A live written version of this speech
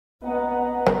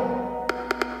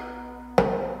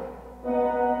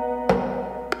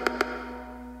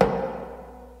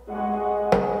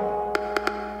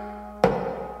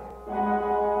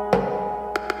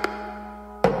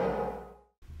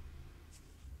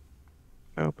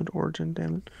I opened Origin,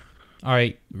 damn it. All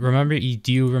right.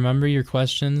 Do you remember your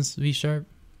questions, V Sharp?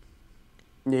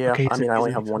 Yeah, Okay, I mean, I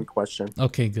only have one question.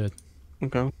 Okay, good.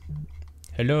 Okay.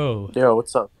 Hello. Yo,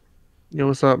 what's up? Yo,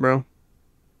 what's up, bro?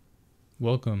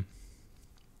 Welcome.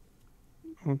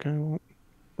 Okay, well,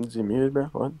 Is he muted, bro?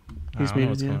 What? I he's don't know muted,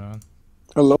 what's yeah. going on.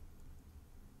 Hello.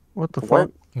 What the What?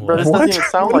 fuck? Bro, this What? doesn't even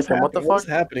sound What like is him. What the happening? What's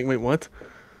fuck? happening? Wait, what?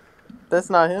 That's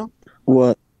not him.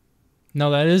 What?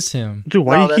 No, that is him. Dude,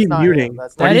 why No, do you that's keep not muting? him.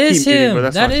 That's Why not That do you is keep muting, bro? him.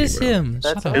 That's That not you, is bro. him. That's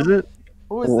Shut up. him? Is it?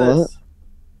 Who is What? this?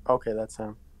 Okay, that's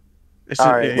him. It's All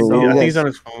just, right, yeah, so- I think he's on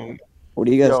his phone. What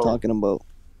are you guys Yo. talking about?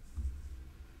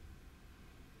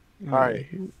 All right.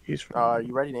 He's You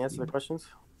ready to answer the questions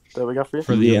that we got for you?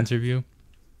 For the Yeah. interview.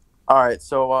 All right.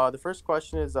 So the first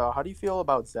question is, how do you feel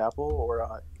about Zapple or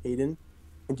Aiden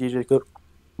and DJ Cook?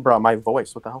 Bro, my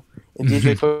voice. What the hell? In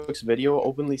DJ Cook's video,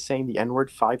 openly saying the N-word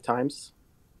 5 times.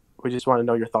 We just want to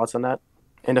know your thoughts on that.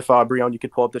 And if Breone, you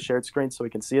could pull up the shared screen so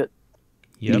we can see it.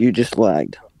 Yep. You just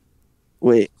lagged.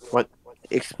 Wait. What?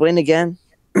 Explain again.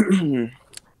 You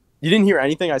didn't hear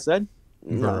anything I said?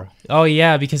 No. Bro. Oh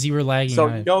yeah, because you were lagging. So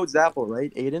out. you know Zapple,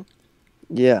 right, Aiden?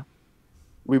 Yeah.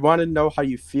 We want to know how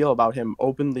you feel about him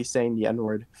openly saying the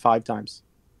N-word 5 times.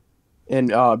 And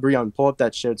Breone, pull up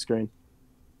that shared screen.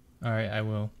 All right, I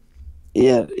will.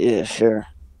 Yeah. Yeah. Sure.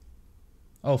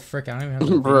 Oh frick! I don't even have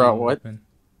the Bro, video what? open.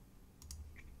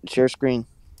 Share screen.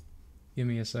 Give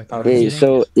me a second. Okay. I'm Hey, getting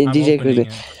so it. in I'm DJ opening Cook,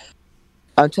 it.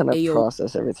 I'm trying to Hey, yo.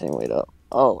 process everything. Wait up.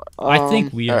 Oh. I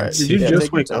think we all are right. Did too. you Yeah, just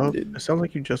take your wake time, up? dude. It sounds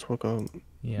like you just woke up.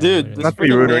 Yeah, Dude, literally. this Not to be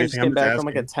freaking rude or man anything, just I'm came just back from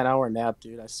like a asking. 10-hour nap,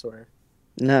 dude. I swear.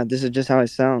 No, this is just how I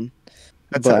sound.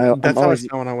 That's But how, I'm that's how I always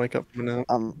sound when I wake up from a nap.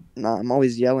 I'm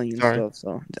always yelling and Sorry. stuff,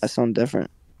 so I sound different.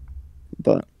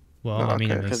 But Well, Oh, I mean,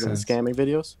 okay. it makes Because of the sense. scamming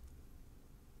videos?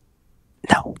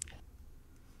 no.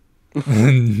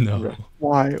 No.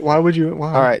 Why? Why would you?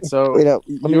 Why? All right, so Wait up.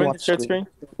 Let me you in the watch shared screen.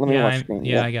 screen? Let me Yeah, watch screen.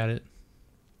 yeah, I got it.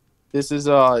 This is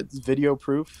video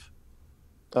proof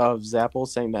of Zapple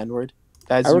saying the N-word.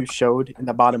 As I you rec- showed in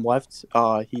the bottom left,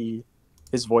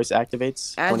 his voice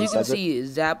activates As when he you can says it. see,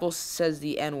 Zapple says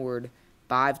the N word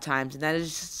 5 times, and that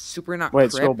is super not Wait,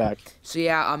 crip. scroll back. So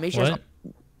yeah, make sure.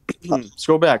 What?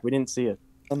 Scroll back. We didn't see it.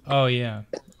 Oh yeah,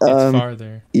 it's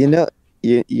farther. You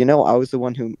know, I was the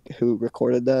one who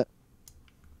recorded that.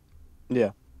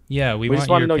 Yeah. Yeah, We want just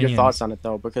want to know your opinions. thoughts on it,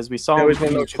 though, because we saw Yeah, him we just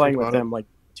wanna know he what was you playing think with about it. him like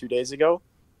 2 days ago.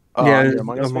 Yeah, On your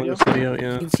Among Us Among video. Us video. you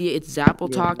Yeah. can see it's Zapple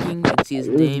talking. You can see his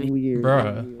It was name. weird.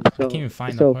 Bruh, I So, can't even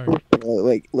find so that part. first of all,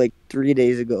 like 3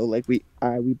 days ago, like we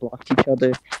blocked each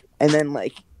other, and then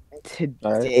like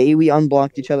today we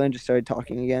unblocked each other and just started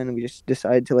talking again. And we just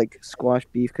decided to like squash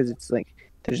beef because it's like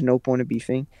there's no point of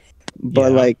beefing.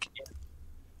 But Yeah. like,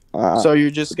 So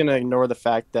you're just gonna ignore the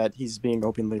fact that he's being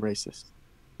openly racist.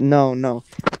 no,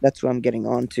 that's what I'm getting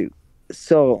on to.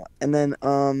 So and then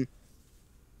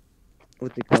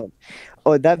what's it called?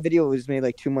 Oh, that video was made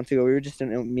like 2 months ago. We were just in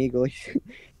Omegle,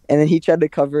 and then he tried to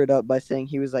cover it up by saying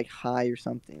he was like high or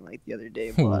something like the other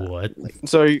day. But, What? like,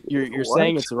 So you're What?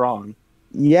 saying it's wrong.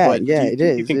 yeah, but yeah, you, it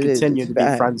is. You can it is. continue It's to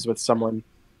bad. be friends with someone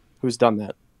who's done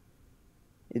that.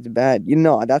 It's bad. You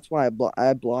know, that's why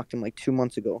I blocked him like 2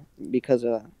 months ago because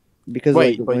Wait,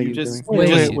 like, but what you he was just doing.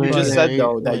 you just said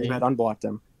though that wait. you had unblocked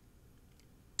him.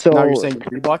 So Now you're saying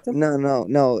you reblocked him?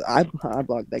 no. I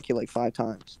blocked that kid like 5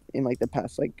 times in like the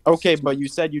past like. Okay, 6 but you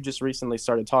months. said you just recently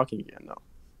started talking again though.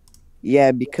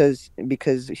 Yeah, because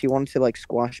he wanted to like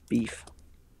squash beef.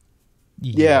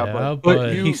 Yeah,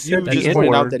 but he you said just the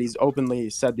pointed out N-word. that he's openly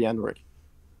said the N-word.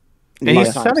 And Yeah.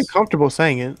 he sounded comfortable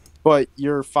saying it. But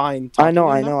you're fine I talking know.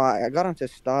 to him now? I got him to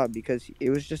stop because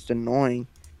it was just annoying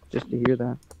just to hear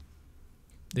that.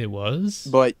 It was.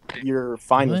 But you're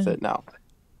fine with What? it now.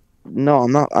 No,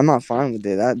 I'm not fine with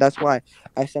it. That's why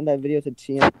I sent that video to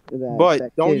TM.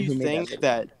 But don't you think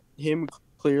that him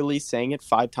clearly saying it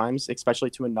 5 times, especially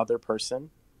to another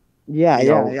person? Yeah, you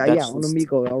know, yeah, that's on just-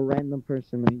 Amigo, a random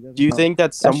person. That he doesn't Do you know. think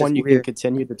that's That's someone just you can weird.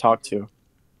 continue to talk to?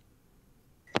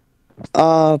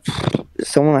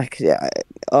 Someone like I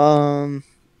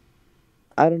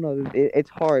don't know. It's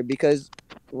hard because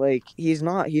like he's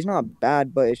not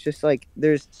bad, but it's just like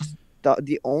there's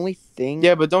the only thing.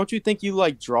 Yeah, but don't you think you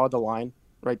like draw the line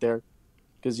right there?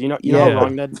 Because you know Yeah. how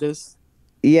wrong that is.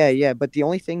 Yeah. But the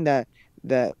only thing that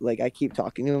like I keep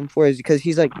talking to him for is because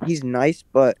he's nice,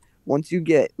 but once you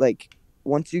get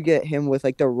him with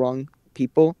like the wrong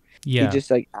people, Yeah. he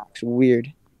just like acts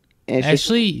weird. And it's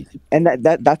Actually, and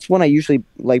that's when I usually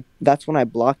like that's when I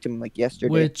blocked him like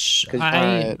yesterday. which 'Cause-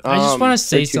 I Alright, just want to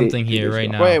say 2 days- something 2 here days right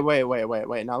ago. now.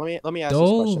 Wait. Now let me ask you this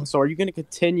Doal. question. So are you going to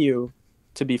continue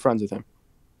to be friends with him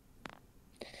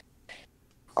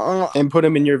and put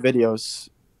him in your videos?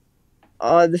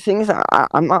 The thing is,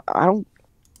 I'm not. I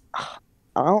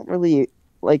don't really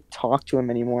like talk to him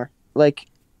anymore. Like,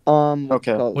 what's it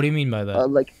Okay. called? What do you mean by that?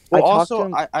 Like Well, I talked to also,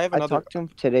 him. I have I another. talked to him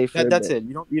today for a That's bit.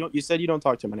 it. You said you don't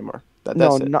talk to him anymore. No,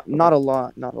 That's it. not a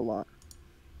lot. Not a lot.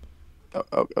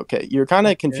 Okay. You're kind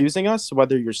of Okay. confusing us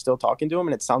whether you're still talking to him,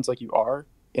 and it sounds like you are,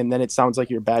 and then it sounds like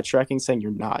you're backtracking, saying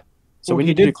you're not. So Well, we he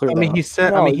need you to did. clear I that mean, up. he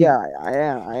said. No, I mean, he, yeah,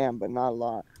 I am, but not a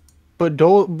lot. but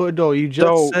Dole, you just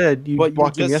So, said you but you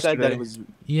blocked him just said that yesterday. it was you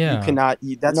Yeah. cannot.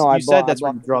 That's No, I you said I that's where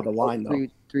you blocked draw him, the like, line, though.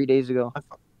 3 days ago.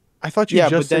 I thought you Yeah,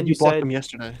 just but then said you you blocked said him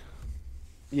yesterday.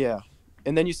 yeah,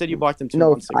 and then you said you blocked him 2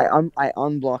 months No, ago. I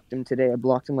unblocked him today. I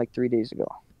blocked him like 3 days ago.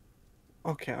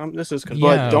 Okay, this is But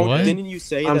Yeah, confusing. what? didn't you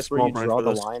say I'm that's where small you brain draw for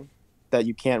the this. line that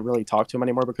you can't really talk to him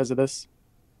anymore because of this?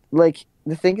 Like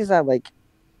the thing is that hold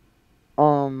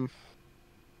on,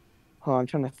 I'm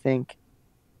trying to think.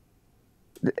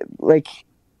 Like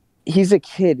he's a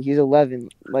kid. He's 11.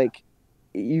 Like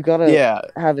you gotta Yeah.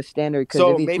 have a standard because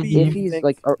So if maybe if if you he's think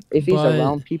like if he's But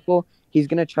around people, he's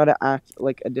gonna try to act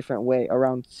like a different way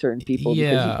around certain people because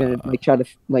he's gonna yeah, like try to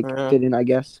like uh, fit in, I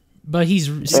guess. but he's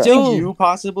do you think still you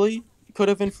possibly could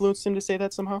have influenced him to say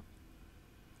that somehow?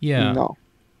 yeah. No.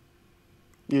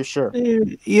 You're sure?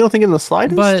 You don't think in the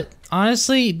slightest? But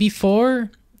honestly, before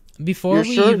You're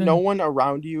we sure even no one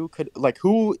around you could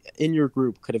who in your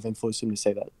group could have influenced him to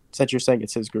say that? Since you're saying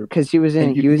it's his group. Because he was in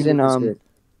And you he was knew in it was good.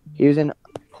 he was in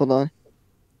hold on.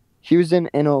 He was in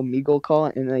an Omegle call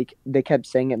and like they kept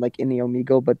saying it like in the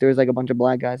Omegle, but there was like a bunch of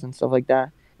black guys and stuff like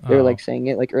that. They were oh, like saying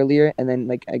it like earlier, and then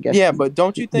like I guess Yeah, but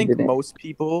don't you he think didn't. most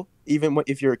people, even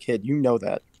if you're a kid, you know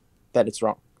that it's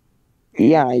wrong?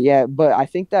 Yeah, but I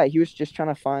think that he was just trying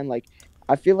to find like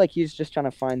I feel like he's just trying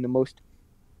to find the most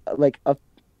like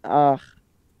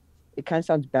it kind of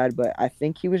sounds bad, but I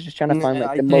think he was just trying to find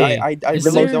like the most Hey, I is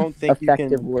really there- don't think you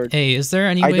effective can. word. hey, is there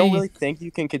any I way? don't really think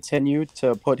you can continue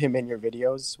to put him in your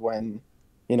videos when,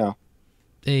 you know,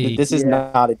 Hey, this is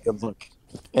Yeah. not a good look,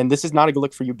 and this is not a good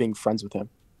look for you being friends with him,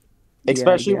 Yeah,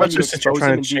 especially yeah. when That's you just that you're expose him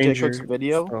trying in to DJ change Cook's your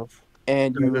video stuff.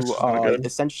 and I mean, this you is not good.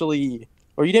 essentially,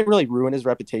 or you didn't really ruin his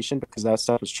reputation because that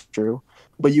stuff was true,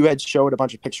 but you had showed a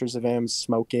bunch of pictures of him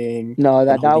smoking. No, and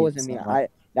that holding wasn't me. his son up.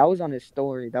 That was on his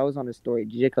story. That was on his story.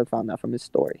 DJ Cook found that from his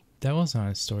story. that wasn't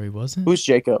a story, was it? Who's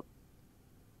Jacob?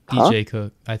 DJ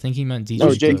Cook. I think he meant DJ No,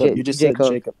 Who's Cook. Jacob? You just DJ said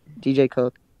Cook. Jacob. DJ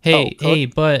Cook. Hey, Cook? hey,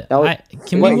 but That was-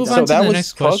 can we Wait, move so on to that the was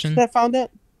next Cook question? that found that?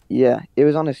 Yeah, it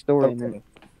was on his story. And then, Okay.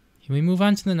 Can we move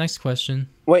on to the next question?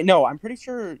 Wait, no, I'm pretty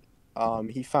sure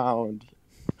he found.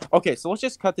 Okay, so let's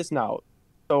just cut this now.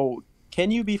 So,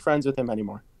 can you be friends with him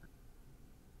anymore?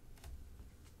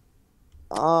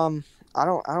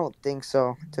 I don't think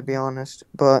so, to be honest.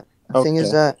 But the thing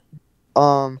is Okay.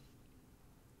 that,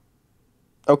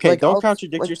 Okay, Like, don't I'll-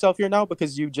 contradict like- yourself here now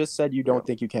because you just said you don't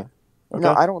think you can. Okay?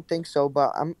 no, I don't think so.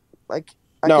 But I'm like,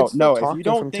 I No, could still no, if talk you to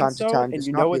him don't from think time so to time, and just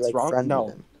you not know be it's like wrong, friends no.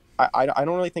 with him. I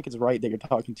don't really think it's right that you're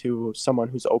talking to someone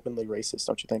who's openly racist,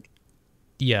 don't you think?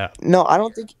 Yeah. No, I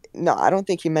don't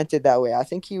think he meant it that way. I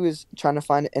think he was trying to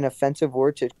find an offensive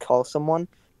word to call someone,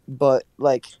 but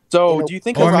like, So, You know, do you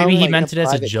think Or around, maybe he like, in meant a it as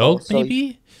a private call, joke, so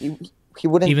maybe? he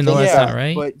wouldn't. Even though think that's yeah, not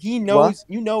right? but he knows,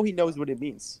 he knows what it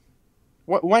means.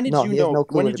 When did No, you he has know? no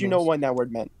clue When what did it you know means. what that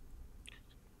word meant?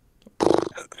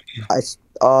 I See,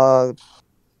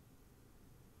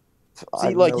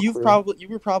 have like no you clue.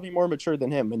 were probably more mature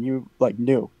than him, and you like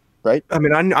knew, right? I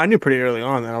mean, I knew pretty early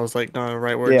on that I was like, not the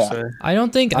right word Yeah. to say. I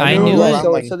don't think I I knew knew around, it.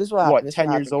 So, like, so this is what What, happened.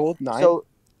 10 years old, 9? So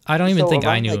I don't even so think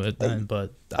I around, knew like, it then,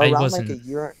 but I around wasn't. like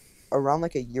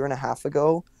a year and a half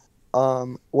ago,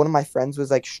 one of my friends was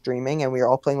like streaming, and we were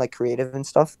all playing like creative and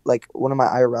stuff. Like one of my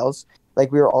IRLs,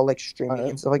 like we were all like streaming Alright.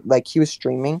 and stuff. Like he was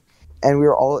streaming, and we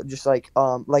were all just like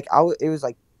it was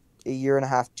like a year and a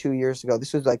half, 2 years ago.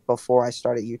 This was like before I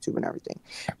started YouTube and everything.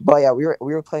 But yeah, we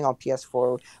were playing on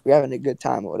PS4. We were having a good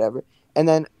time or whatever. And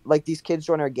then like these kids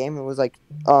joined our game and was like,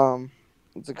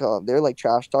 what's it called? They're like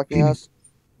trash talking us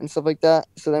and stuff like that.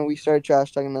 So then we started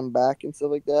trash talking them back and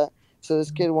stuff like that. So this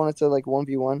kid wanted to like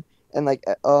 1v1, and like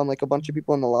a bunch of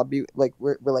people in the lobby like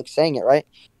we're like saying it, right?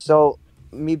 So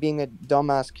me being a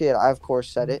dumbass kid, I of course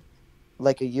said it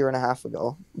like a year and a half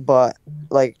ago, but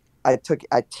like I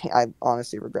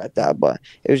honestly regret that, but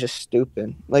it was just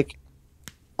stupid. Like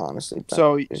honestly,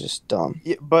 So, it was just dumb.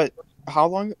 yeah, but how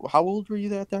old were you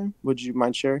that time? Would you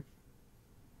mind sharing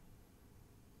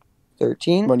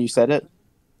 13? when you said it?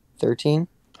 13?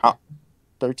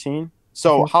 13.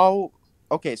 So Mhm.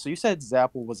 Okay, so you said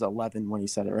Zapple was 11 when he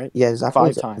said it, right? Yeah, Zapple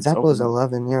 5 times. was openly.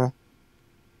 11. Yeah.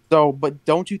 So, but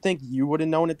don't you think you would have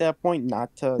known at that point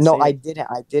not to? No, say I it? didn't.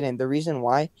 I didn't. The reason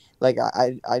why, like,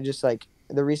 I just like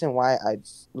the reason why I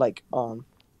like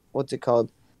what's it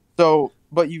called? So,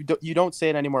 but you don't say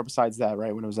it anymore besides that,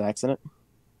 right? When it was an accident.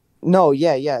 No,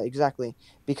 yeah, exactly.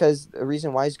 Because the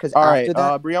reason why is because All after right,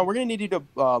 that, Breone, we're gonna need you to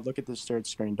look at this third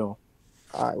screen, Doal.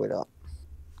 all right, wait up.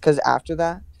 Because after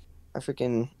that, I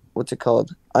freaking what's it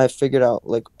called? I figured out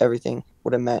like everything,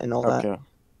 what it meant and all that. Okay.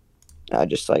 I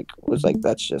just like was like,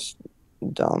 that's just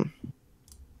dumb.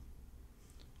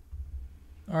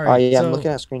 All right. Yeah, so I'm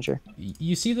looking at screen share.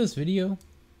 you see this video?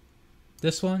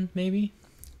 This one, maybe?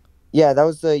 Yeah, that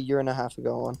was the 1.5 years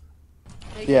ago one.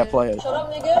 Nigga, Yeah, play it. Shut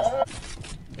up, nigga.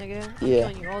 Nigga, I'm Yeah.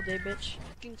 killing you all day, bitch.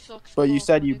 Fucking sucks. But you balls,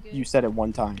 said my you nigga. said it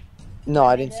one time. No,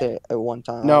 I didn't say it at one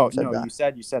time. I No, said no, that.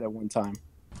 you said it one time.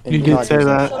 You And did I say didn't.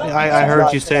 that. I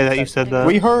heard you say that. You said that.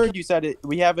 We heard you said it.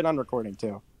 We have it on recording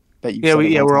too. That you Yeah, said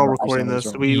it one we're all time, but I recording said it was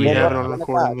this. wrong. We Yeah. have it on Run it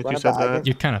recording back, that you run it said back. I that. didn't-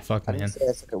 You're kind of fucked, I man. didn't say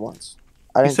I said it once.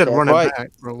 I You didn't said say I run said it But-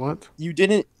 back, bro. What? You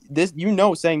didn't. This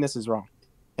saying this is wrong.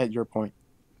 At your point.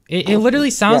 It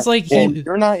literally sounds Yeah, like And he.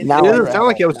 you're not. Now It I doesn't read sound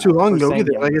like it was too now long for ago saying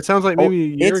either. the Like it sounds like maybe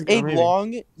a year it's ago. a maybe.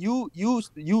 long.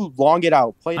 You long it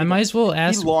out. Play it I again. might as well He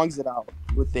ask. longs it out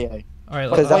with the A. All right,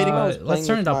 Because I was let's playing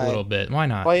turn it with up a my- little bit. Why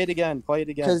not? Play it again. Play it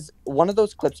again. Because one of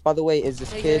those clips, by the way, is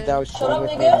this kid that I was Shut showing up,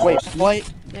 with nigga. me. Wait, play.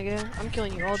 Nigga, I'm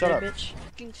killing you all Shut day, up. bitch.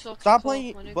 Fucking sucks Stop balls,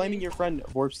 my nigga. blaming your friend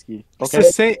Vorpsky. It's Okay. the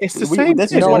same. It's the same. This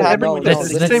thing. is No, what no, happened no, when no, you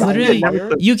That's- said that's this literally-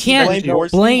 fire. You can't Blame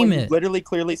Vorpsky blame when you it. literally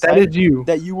clearly That said is you.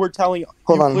 that you were telling.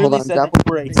 Hold you on, clearly hold on. said that you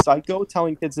were a psycho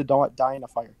telling kids to don't die in a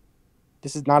fire.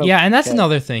 This is not. Yeah, and that's okay.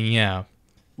 another thing. Yeah.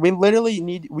 We literally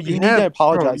need. You need Yeah, to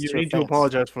apologize. bro, to you your need to fans.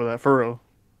 apologize for that, for real.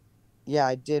 Yeah,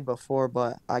 I did before,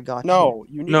 but I got you. No,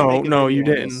 you need No, to make a no, you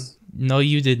video on didn't. this. No,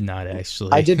 you did not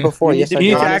actually. I did before. You Yes, need I to You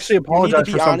be need to did. honest. actually You need to apologize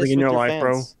be for something honest in with your life,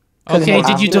 bro. fans. Okay, Because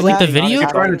did you after delete the that- video? You're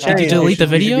trying to Did you change. delete the You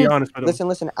should be video? honest with them.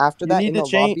 Listen. After You that, need in to the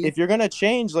change lobby, if you're gonna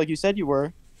change, like you said you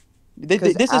were.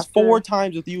 'Cause This is after- 4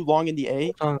 times with you long in the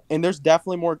A, and there's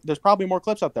definitely more. There's probably more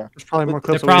clips out there. There's probably more But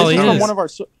clips. There probably this is from is. one of our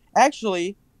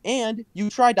actually, and you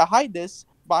tried to hide this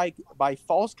by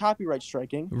false copyright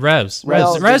striking. Revs No,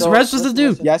 was so- the listen, dude.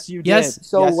 listen. Yes, you did. Yes.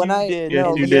 So yes, when you I- did. Yes,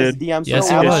 And you he has did. DMs Yes,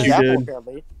 from he Apple was. You Zapple, did.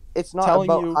 apparently. It's not telling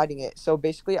about you- hiding it. So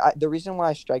basically, the reason why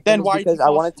I strike Then them is why did because you I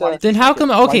false- wanted why to. did you Then how strike come?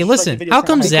 it? Why Okay, did you strike the listen. video How so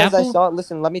come high? Because I Zapple? saw.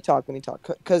 Listen, let me talk.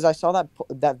 Because I saw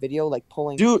that video like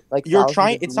pulling. Dude, like you're thousands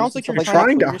trying. of It views sounds and like stuff you're that.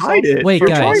 trying to yourself. hide it. Wait, You're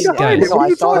guys, trying to hide guys. it. What are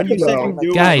you I saw it talking when you said about? you knew it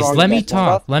was Guys, wrong let me and stuff.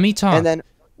 talk. Let me talk. And then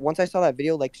once I saw that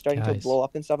video like starting to Guys. blow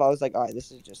up and stuff, I was like, all right,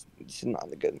 this is not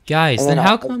the good. Guys, And then I-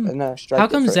 how I- come? and then I striked how it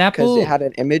come for it, 'cause Zapple- it had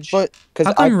an image? But Because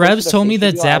How come Revs told me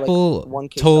that Zapple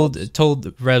 1K subs.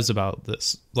 told Revs about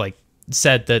this? Like,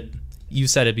 said that you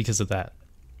said it because of that.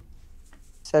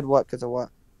 Said what? Because of what?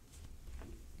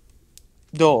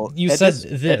 Doal, You at said this,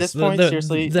 this, At this point, the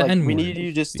seriously, the like, we N-word. need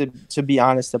you just to be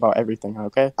honest about everything,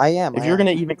 okay? I am. If you're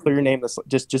gonna even clear your name,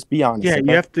 just be honest. Yeah, okay?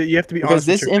 you have to be because honest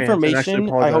with this your fans and actually information, I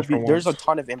apologize hope for there's a once.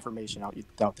 ton of information out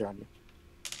there on you,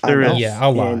 There I know. is. Yeah,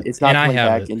 a lot. and it's not And I coming have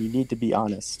back, it. and you need to be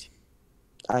honest.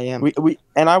 I am.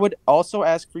 And I would also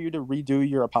ask for you to redo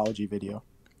your apology video.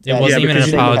 It That wasn't is even an because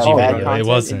you saying you have apology bad video. content It and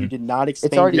You wasn't. did not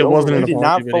explain. already It wasn't You an did apology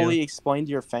not video. fully explain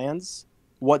to your fans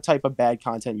what type of bad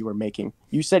content you were making.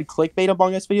 You said clickbait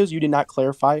Among Us videos. You did not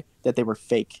clarify that they were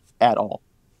fake at all.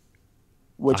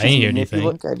 Which I didn't hear anything. I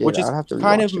think I did. Which is I'd have to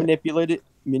kind of rewatch it.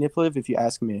 manipulative, if you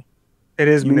ask me. It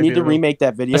is. You need to manipulative. remake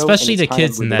that video, Especially and the it's kind of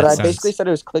kids in that But I sense. basically said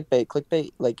it was clickbait.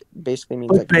 Clickbait, like, basically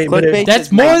means like. Clickbait, but Clickbait That's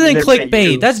is more not than manipulative.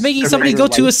 clickbait. That's making They're somebody making go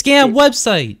to a scam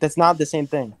website That's not the same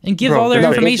thing. and give Bro, all their those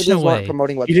information videos weren't away.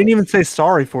 Promoting You didn't websites. even say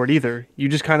sorry for it either. You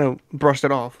just kind of brushed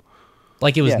it off.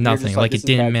 Like it was Yeah, you're nothing. just Like this it is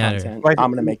didn't bad matter. content. Like I'm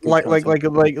gonna make good like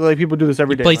content. people do this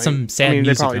every You day. played like, some sad I mean,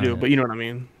 music they probably on do, it. but you know what I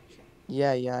mean.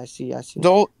 Yeah, I see.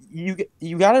 Though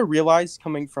you gotta realize,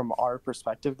 coming from our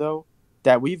perspective though,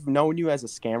 that we've known you as a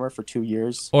scammer for 2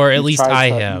 years. Or at You've least tried I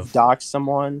to- have. You've doxed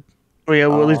someone. Oh yeah,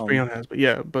 well at least Um, Breone has, but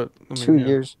yeah, but I mean, 2 yeah.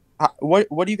 years. What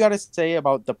do you gotta say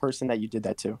about the person that you did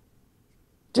that to?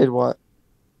 Did what?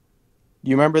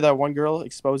 Do you remember that one girl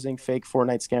exposing fake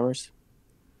Fortnite scammers?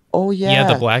 Oh yeah.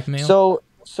 Yeah, the blackmail.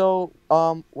 So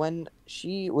when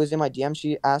she was in my DM,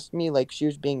 she asked me, like, she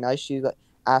was being nice. She like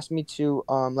asked me to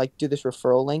like do this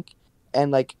referral link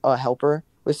and like help her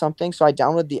with something. So I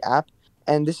downloaded the app,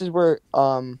 and this is where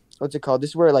what's it called?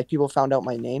 This is where like people found out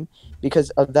my name because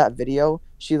of that video.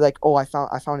 She like, oh, I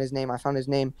found his name.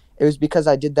 It was because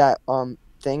I did that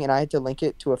thing, and I had to link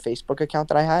it to a Facebook account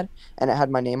that I had, and it had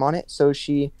my name on it. So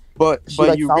she But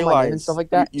like, you found my name and realize stuff like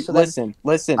that. You, So then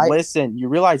listen. You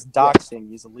realize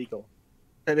doxing is illegal.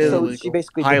 It is so illegal. she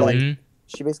basically did Highly. that. Mhm.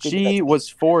 She basically did that She to me. was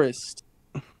forced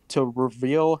to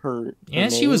reveal her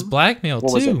And she was name. blackmailed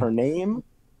What was it? too. Her name,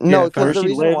 No, Yeah, because where the she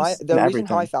reason why, lives, the and reason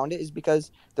how I everything. found it is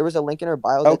because there was a link in her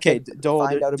bio that Okay, said Doal,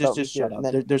 find out about me just here, shut up.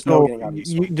 and then There's no No, getting out of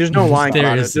this one. there's no lying There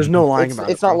about it. There's isn't. no lying about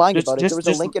it. it's not Bro. lying about it. There was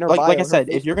a link in her bio. like I and her said,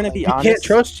 if you're Facebook gonna be link. We can't honest,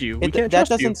 trust you. We can't that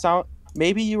trust you. doesn't sound.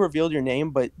 Maybe you revealed your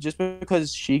name, but just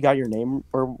because she got your name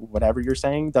or whatever you're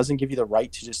saying doesn't give you the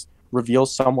right to just reveal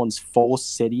someone's full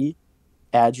city,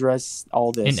 address,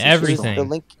 all this. And It's just everything. The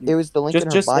link. It was the link in her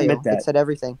Just bio. admit that. It said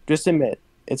everything. Just admit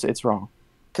it's wrong.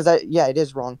 Yeah, it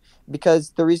is wrong.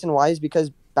 Because the reason why is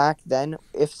because back then,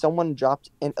 if someone dropped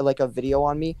in like a video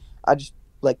on me, I just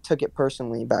like took it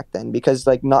personally back then because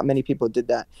like not many people did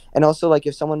that. And also like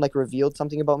if someone like revealed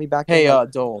something about me back Hey, then,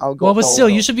 like, Doal. I'll go. Well, but Doal, still,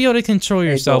 Doal. you should be able to control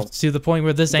yourself Doal. to the point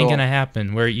where this ain't Doal. gonna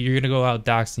happen, where you're gonna go out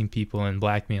doxing people and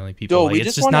blackmailing people. Doal, Like, we it's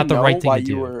just just want not to the know right thing why to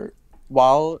you do. were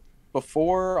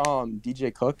before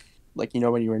DJ Cook, like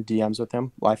when you were in DMs with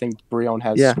him. Well, I think Breone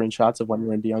has Yeah. screenshots of when you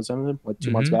were in DMs with him, like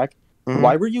 2 months Mhm. back. Mhm.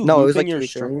 Why were you No, it was looping like 2 your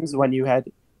weeks ago. streams when you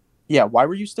had? Yeah, why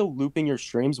were you still looping your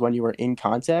streams when you were in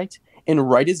contact? And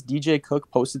right as DJ Cook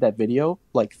posted that video,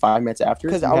 like 5 minutes after,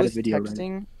 Because you I had was a video ready.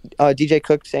 texting DJ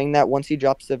Cook saying that once he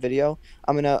drops the video,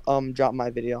 I'm gonna drop my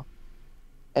video,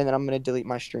 and then I'm gonna delete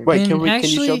my stream. Wait, And can you show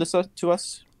actually- this to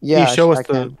us? Yeah, you show I us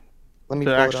can. Let me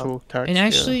the pull it up. actual text. And yeah.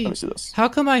 actually, Let me see this. how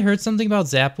come I heard something about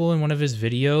Zapple in one of his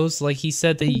videos? Like, he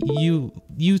said that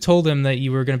you told him that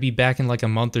you were gonna be back in like a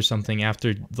month or something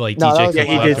after like No, that DJ was Cook Yeah,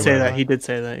 he left did or say whatever. that. He did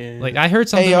say that. Yeah. Like, I heard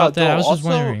something Hey, about that. I was Doal, just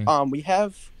also, wondering. we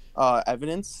have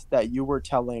evidence that you were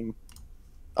telling,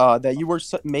 that you were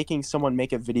making someone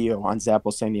make a video on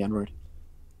Zapple saying the N-word,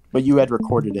 but you had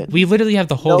recorded it. We literally have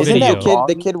the whole No, Isn't video. that wrong?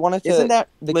 the kid wanted to. Isn't that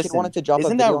the listen, kid wanted to drop a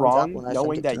isn't video that on wrong? Zapple and I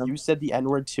Knowing sent it to that him. you said the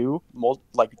N-word too,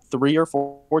 like 3 or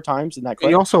 4 times in that He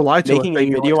clip, also lied to making us. a saying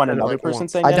you video only on said it, another like, person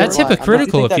once. saying I that. didn't That's lie. I'm not-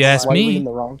 hypocritical, if you ask slightly me. in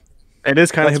the wrong. It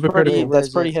is kind of That's hypocritical. pretty. Where That's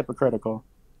is pretty it? hypocritical.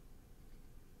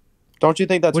 Don't you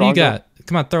think that's What do you wrong? Doal? got?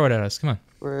 Come on, throw it at us. Come on.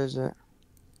 Where is it?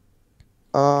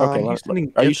 Okay, He's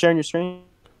sending are you gifs. sharing your screen?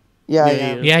 Yeah, I Yeah,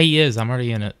 am. Yeah, he is. I'm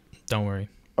already in it. Don't worry.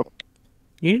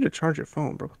 You need to charge your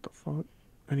phone, bro. What the fuck?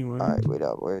 Anyway. All right, wait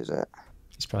up. Where is it?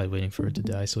 He's probably waiting for it to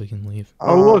die so he can leave.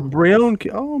 Oh look, Um, Breone.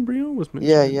 Breone was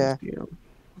mentioned. Yeah, in yeah. this DM.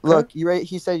 Look, you right.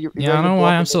 He said you're. Yeah, I ready to don't know blow why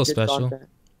up I'm and so make good special. content.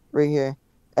 Right here,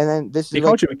 and then this He is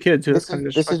called like you a kid too. this That's kind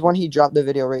of is when he dropped the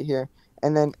video right here,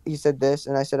 and then he said this,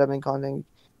 and I said I've been content.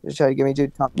 Just try to get me to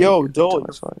top. Yo, Doal,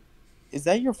 is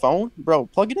that your phone, bro?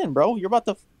 Plug it in, bro. You're about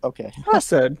to. Okay. I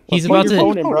said. He's Plug about your to-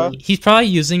 phone in, bro. He's probably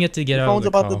using it to get Your out phone's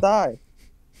of the about to call. die.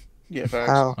 Yeah, facts.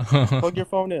 How? Plug your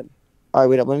phone in. All right,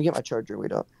 wait up. Let me get my charger.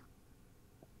 Wait up.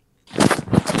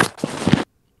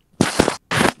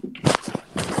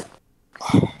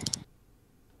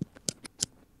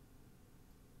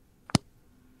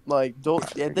 Like,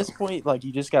 at this point, like,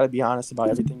 you just gotta be honest about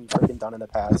everything you've freaking done in the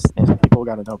past, and people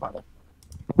gotta know about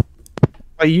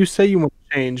it. You say you want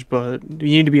to change, but you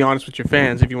need to be honest with your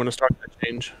fans if you want to start that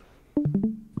change.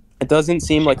 It doesn't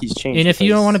seem like he's changed. And if you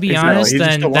don't want to be Exactly, honest, he's just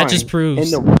then still that just lying.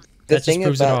 proves In that The just thing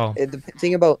proves it all. about the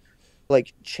thing about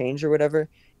like change or whatever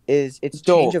is it's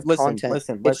Doal, change of content.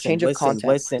 It's change of content.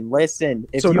 Listen.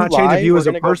 If So you not lie, change of you we're as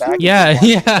a gonna go person? back and Yeah, watch it.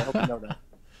 yeah. I hope you know that.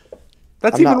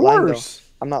 That's I'm not even lying, though. worse.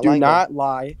 I'm not Do lying. though. not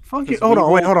lie. Fuck Because it. Hold we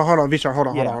on. Wait. will- Hold on. Vishar. Hold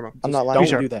on. Yeah. Hold on. I'm not lying. Don't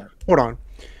Vishar. do that. Hold on.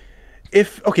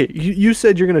 If you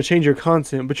said you're gonna change your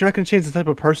content, but you're not gonna change the type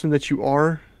of person that you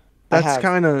are. That's have.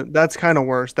 kind of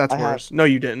worse. That's I have. worse. No,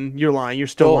 you didn't. You're lying. You're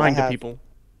still Doal, lying I to have. people.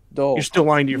 Doal, You're still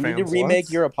lying to you your need to fans. remake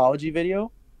What? your apology video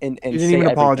and You say didn't even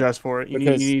everything. apologize for it. You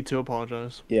Because- need to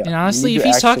apologize. Yeah. And honestly, you if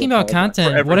need to he's talking actually about apologize.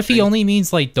 content, what if he everything. only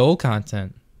means like Doal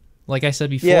content? Like I said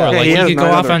before, Yeah, like he he has could go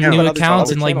 9 off other on accounts. new Other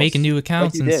accounts and channels. like making new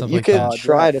accounts you and did. stuff You like could that.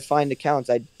 try to find accounts.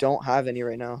 I don't have any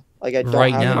right now. Like I don't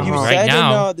Right have now. any. You Uh-huh. Right said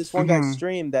now. in this one guy's Mhm.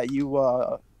 stream that you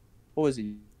what was it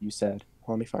you said?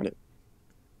 Let me find it.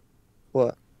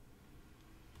 What?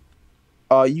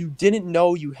 You didn't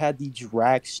know you had the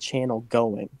Drax channel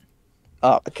going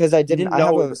up. Because I You didn't. didn't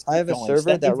know it was I have a going. server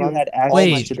That that means you runs had all my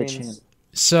access to the streams. channel.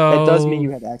 So That does mean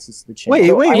you had access to the channel. Wait.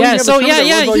 So Wait. I- you Yeah, have a so server yeah, that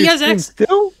yeah, runs all he your has streams ex-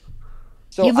 still.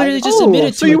 So He literally I, just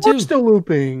admitted so to you it were too. still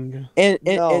looping. And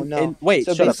no. wait,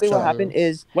 So shut up. basically, Shut what up. happened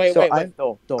is, Wait, so wait, I've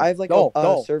Doal, I have like Doal, a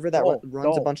Doal, server that Doal,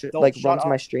 runs a bunch of Doal, like shut runs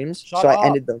my up. streams. Shut So up. I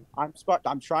ended them.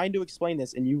 I'm trying to explain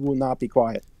this, and you will not be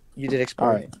quiet. You did explain.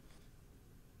 All right.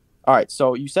 All right.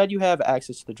 So you said you have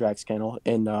access to the Drax channel,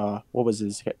 and what was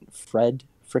his Fred?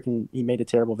 Freaking, he made a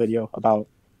terrible video about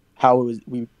how it was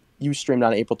you streamed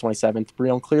on April 27th.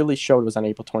 Breone clearly showed it was on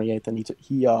April 28th, and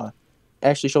he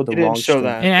actually showed the He didn't wrong show stream.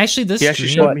 that. and actually this He actually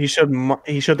stream, showed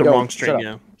the Yo, wrong shut stream.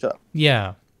 up.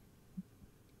 Yeah.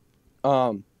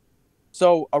 yeah.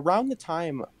 So around the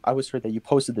time I was heard that you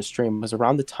posted the stream was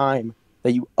around the time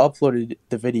that you uploaded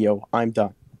the video. I'm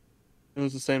done. It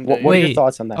was the same day. What are your Wait,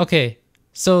 thoughts on that? Okay,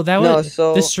 So that No, was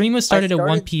so the stream was started at 1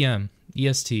 started- p.m.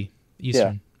 EST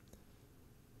Eastern.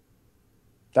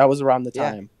 That was around the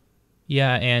Yeah. time.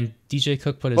 Yeah, and DJ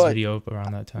Cook put his But video up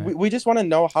around that time. We just want to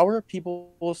know, how are people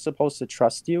supposed to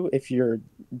trust you if you're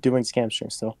doing scam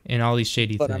streams still? And all these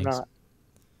shady but things. I'm not,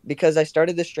 because I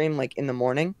started the stream like in the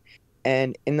morning,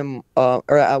 and in the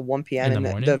or at 1 p.m. In the and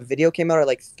morning? the video came out at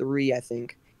like 3, I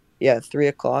think. Yeah, 3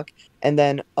 o'clock, and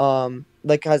then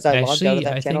like as I logged out of Actually,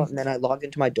 that I channel, think and then I logged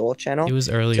into my Doal channel. It was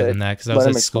earlier to than that because I let was him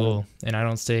at explain. school, and I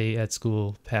don't stay at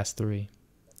school past 3.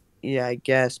 Yeah, I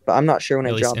guess, but I'm not sure when At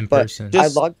I least dropped. in But person.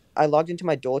 Just- I logged into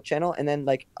my Doal channel, and then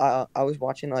like I was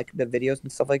watching like the videos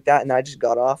and stuff like that, and I just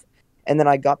got off, and then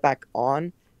I got back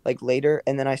on like later,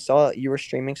 and then I saw you were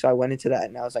streaming, so I went into that,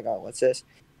 and I was like, oh, what's this?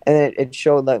 And then it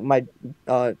showed like my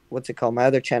what's it called, my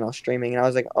other channel streaming, and I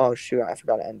was like, oh shoot, I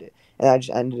forgot to end it, and I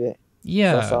just ended it.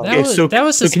 Yeah, So- that Okay, was so- that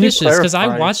was so can you suspicious because I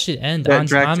clarify watched it end that on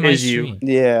Drax my is you? stream.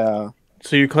 Yeah.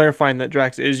 So you're clarifying that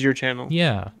Drax is your channel,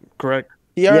 Yeah, correct?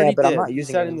 He already but I'm did. not He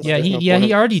using said it in the yeah, stream.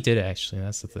 he already did it, actually.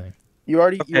 That's the thing. You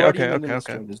already Okay, admitted okay, in the okay.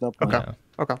 stream. There's no point. Okay.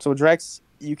 Yeah. So Drax,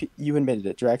 you admitted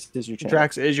it. Drax is your channel.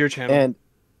 Drax is your channel. And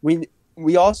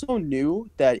we also knew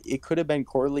that it could have been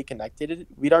correlatively connected.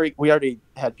 We already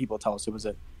had people tell us it was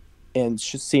it, and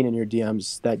seen in your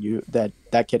DMs that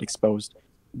that kid exposed.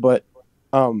 But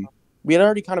we had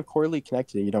already kind of correlatively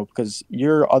connected it, because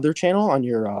your other channel on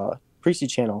your priesty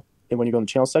channel, and when you go in the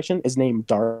channel section, is named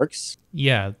Darks.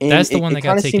 Yeah, And that's the it, one it that got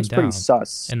kinda taken seems pretty down,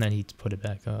 sus and then he put it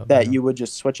back up. that yeah. you would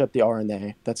just switch up the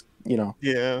RNA. That's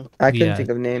yeah. I couldn't Yeah. think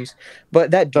of names,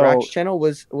 but that Drax So- channel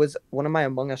was one of my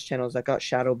Among Us channels that got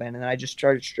shadow banned, and I just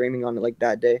started streaming on it like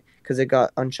that day because it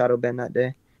got unshadow banned that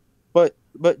day. But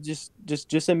just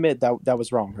admit that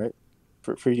was wrong, right?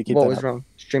 For you to keep What that was up. wrong?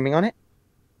 Streaming on it?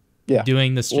 Yeah.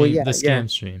 doing the stream, yeah, the scam yeah.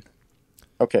 stream.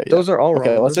 Okay. Those are all wrong.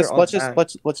 Okay, let's Those just are all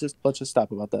bad. let's just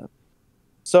stop about that.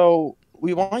 So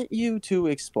we want you to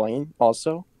explain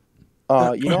also,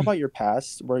 about your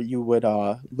past where you would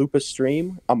loop a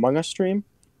stream, Among Us stream,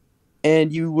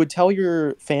 and you would tell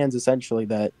your fans essentially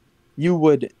that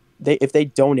if they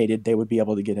donated, they would be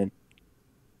able to get in.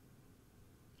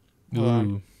 Ooh, Hold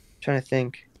on. Trying to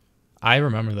think. I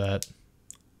remember that.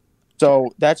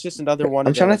 So that's just another one.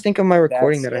 I'm of trying the to think of my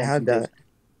recording bad that I scams had you did.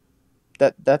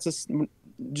 that.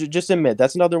 Just admit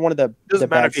that's another one of the. Doesn't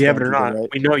the matter bad if you have it scams or you did, not. right?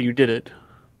 We know you did it.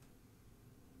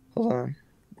 Hold on.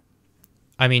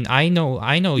 I mean, I know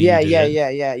you Yeah, did yeah,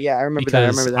 it yeah. I remember that. I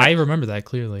because remember that. I remember that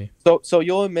clearly. So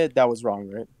you'll admit that was wrong,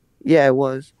 right? Yeah, it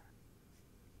was.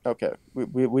 Okay,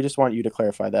 we just want you to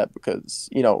clarify that because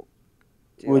Dude,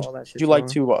 would all that shit's you like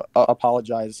wrong. to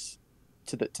apologize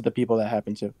to the people that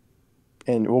happened to,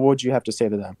 and what would you have to say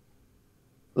to them?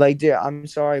 Like, dude, I'm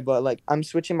sorry, but like, I'm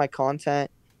switching my content,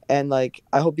 and like,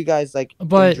 I hope you guys like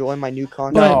But- enjoy my new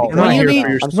content. No, because we're what not do you here mean? for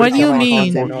your I'm What do switching you my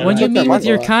mean? content on What do you that. mean with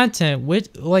your What? content?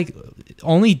 With like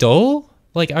only Doal?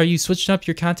 Like, are you switching up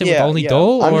your content with Yeah, only yeah.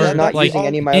 Doal, I'm or just not like using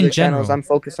any of my in other channels. general? I'm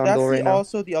focused on That's Doal right now.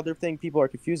 also the other thing people are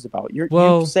confused about. You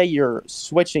Well- say you're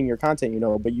switching your content,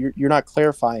 but you're not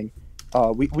clarifying.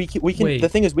 We can. Wait. The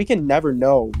thing is, we can never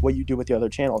know what you do with the other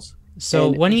channels. So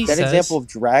And when he that says, example of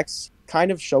Drax kind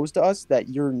of shows to us that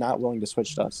you're not willing to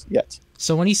switch to us yet.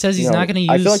 so when he says he's You know, not going to use,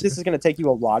 I feel like this is going to take you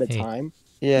a lot of Hey. time,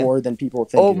 Yeah. more than people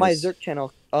think. Oh, it my is. Zerk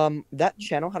channel. That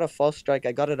channel had a false strike.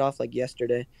 I got it off like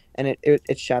yesterday, and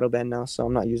it's shadow banned now, so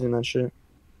I'm not using that shit.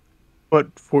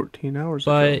 But 14 hours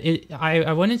But ago.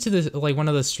 I went into the like one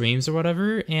of the streams or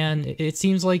whatever, and it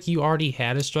seems like you already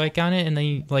had a strike on it, and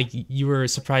then you were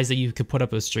surprised that you could put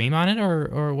up a stream on it,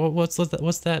 or what's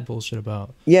that bullshit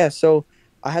about? Yeah, so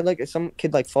I had like some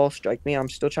kid like false strike me. I'm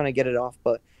still trying to get it off,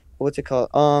 but what's it called?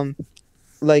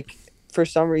 Like for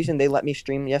some reason they let me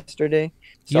stream yesterday.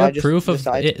 Do you I have just proof of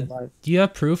decided to it? live. Do you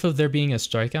have proof of there being a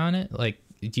strike on it? Like,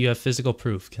 do you have physical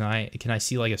proof? Can I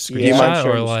see like a Do you mind screenshot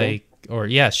sharing or the screen?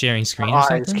 like sharing screen or Eyes,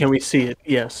 something? can we see it?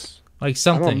 Yes. Like I'm on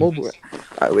something. mobile.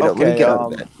 Alright, wait up, let me Okay, get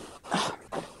out of bed.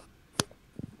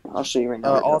 I'll show you right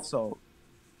now. Also,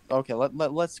 okay,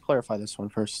 let's clarify this one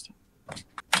first.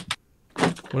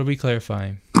 What are we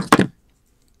clarifying?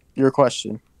 Your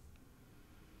question.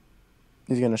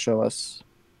 He's gonna show us.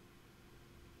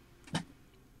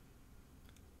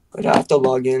 Wait, I have to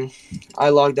log in. I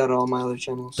logged out all my other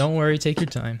channels. Don't worry, take your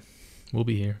time. We'll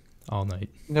be here all night.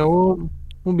 No,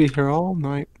 we'll be here all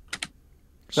night.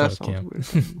 Shut That up, Cam.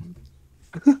 sounds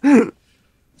weird.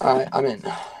 Alright, I'm in.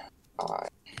 Alright.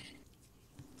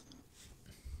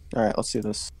 All right, let's see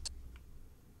this.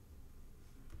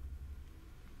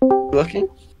 Looking?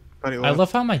 Buddy, I left.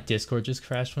 love how my Discord just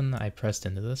crashed when I pressed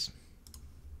into this.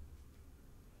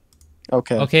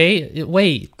 Okay. Okay,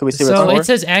 wait. Can we see what So it's it for?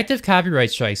 says active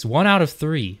copyright strikes, 1 out of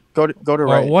 3. Go to Or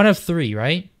right. 1 of 3,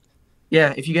 right?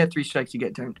 Yeah, if you get 3 strikes, you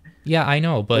get turned. Yeah, I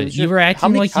know, but Is you your- were how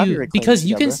acting many like you copyright claims because you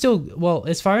you got, can bro? still. Well,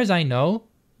 as far as I know,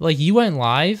 like you went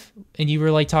live and you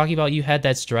were like talking about you had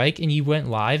that strike and you went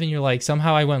live and you're like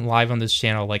somehow I went live on this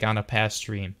channel like on a past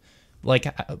stream. Like,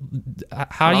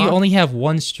 how do you Huh? only have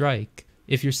 1 strike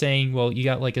if you're saying well you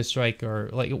got like a strike or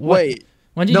like what? Wait.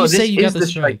 When did No, you this say you got is the the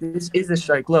strike? This is the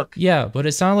strike. Look. Yeah, but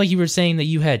it sounded like you were saying that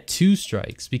you had 2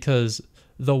 strikes because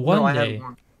the one No, I day. have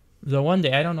 1. The one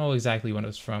day, I don't know exactly when it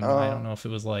was from. I don't know if it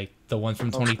was like the one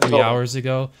from 23 so- hours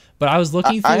ago. But I was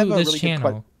looking I have through a this really good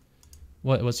channel.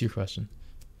 What's your question?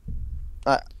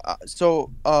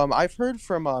 I've heard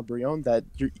from Breone that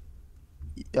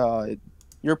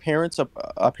your parents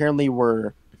apparently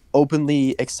were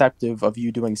openly acceptive of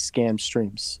you doing scam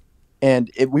streams, and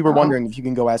we were wondering if you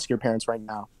can go ask your parents right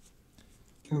now.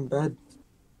 In bed.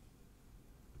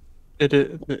 Yeah,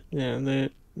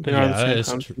 they are the Yeah, same it's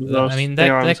time true. zone as us. I mean, They that-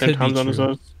 are on that the same could time be zone as true.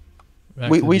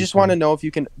 us. We just want to know if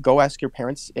you can go ask your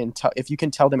parents and if you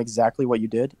can tell them exactly what you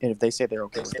did, and if they say they're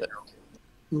okay with it.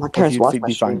 My If parents you'd watch be my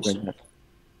fine streams. doing that.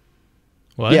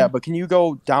 What? Yeah, but can you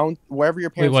go down wherever your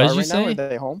parents what are did you right now? say? Are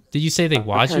they home? Did you say they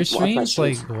watch your parents watch my streams?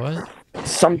 Like streams. what?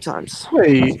 Sometimes.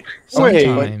 Wait,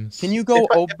 Sometimes. Can you go If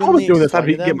I was openly doing this, I'd explain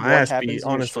be to getting them my what ass happens beat. in your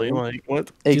Honestly, stream? like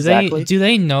what? Exactly. Do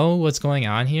they know what's going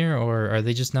on here, or are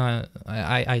they just not?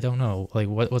 I don't know. Like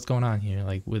what's going on here?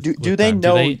 Like with Do with they them?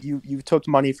 know you took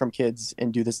money from kids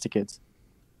and do this to kids?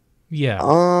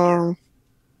 Yeah.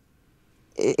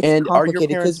 It's And are your complicated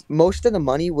parents- because most of the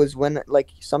money was when like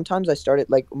sometimes I started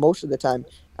like most of the time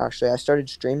actually I started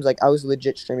streams like I was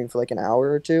legit streaming for like an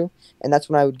hour or 2, and that's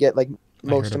when I would get like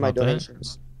most heard of my about that.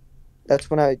 donations. That's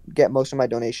when I get most of my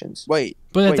donations. Wait,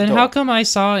 But wait, then Doal. how come I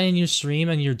saw in your stream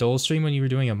and your Doal stream when you were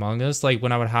doing Among Us, like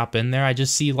when I would hop in there, I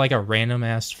just see like a random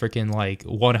ass freaking like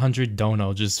 100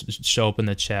 dono just show up in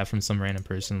the chat from some random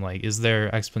person. Like, is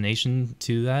there explanation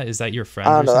to that? Is that your friend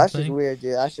I or don't know. That's something? just weird,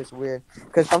 dude. That's just weird.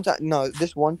 Because sometimes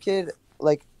this one kid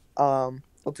like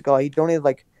what's it called? He donated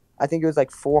like I think it was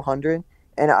like 400,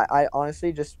 and I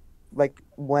honestly just like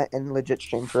went and legit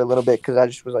streamed for a little bit because I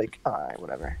just was like, all right,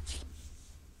 whatever.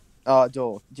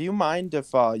 Doal, do you mind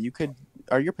if you could?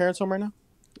 Are your parents home right now?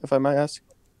 If I might ask.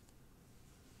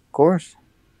 Of course.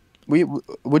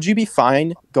 Would you be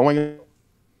fine going?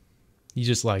 You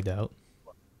just lagged out.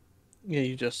 Yeah,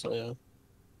 you just yeah.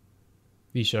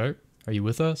 V Sharp, are you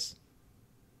with us?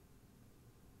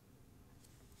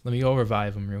 Let me go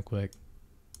revive him real quick.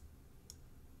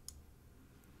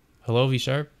 Hello, V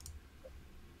Sharp.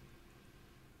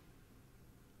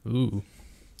 Ooh.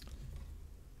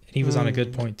 He was on a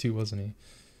good point too, wasn't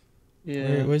he?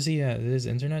 Yeah. Where's he at? Did his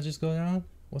internet just go down?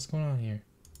 What's going on here?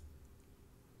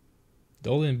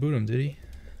 Doal didn't boot him, did he?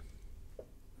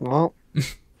 Well,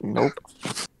 nope.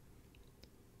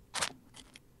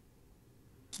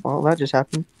 Well, that just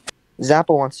happened.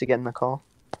 Zapple wants to get in the call.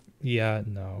 Yeah,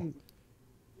 no.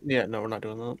 Yeah, no, we're not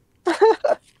doing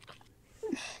that.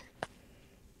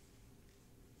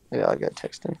 Yeah, I got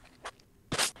text him.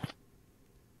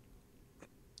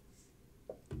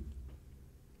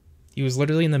 He was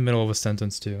literally in the middle of a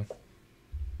sentence too.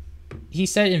 He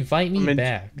said, "Invite me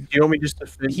back." Do you want me just to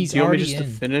He's do you want me already just in.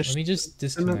 to finish? Let me just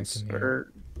disconnect sentence, him here.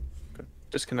 or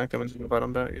disconnect them and invite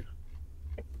them back?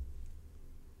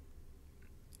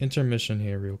 Intermission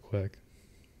here, real quick.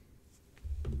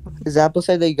 Zapple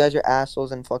said that you guys are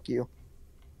assholes and fuck you.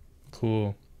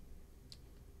 Cool.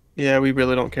 Yeah, we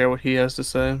really don't care what he has to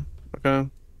say. Okay.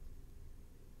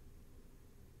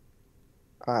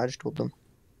 I just told them.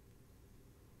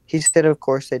 He said, of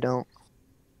course they don't.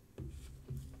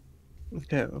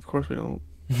 Yeah, of course we don't.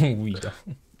 We don't.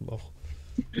 Lol.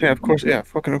 Yeah, of course. Yeah,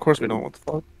 fucking of course we don't. What the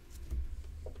fuck?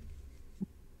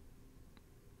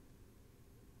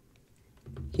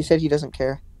 He said he doesn't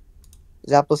care.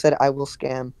 Zapple said, I will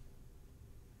scam.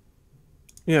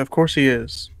 Yeah, of course he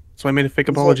is. So I made a fake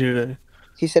apology today.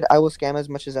 He said, I will scam as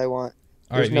much as I want.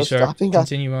 All There's right, no V Sharp, stopping us.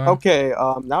 continue on. Okay.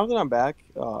 Now that I'm back,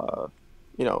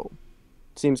 you know,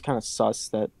 seems kind of sus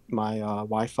that my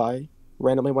Wi-Fi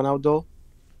randomly went out. Doal,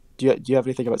 do you have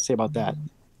anything to say about that?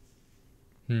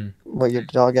 What, your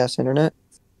dog ass internet?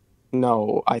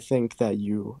 No, I think that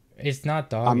you. It's not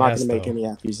dog. I'm not going gonna make any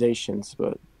accusations,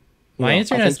 but you My know, I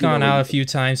internet's think you know gone what out you a few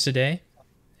times today.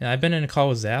 And I've been in a call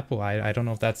with Zapple. I don't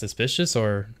know if that's suspicious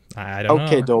or I don't know.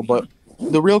 Okay, Doal, but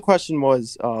the real question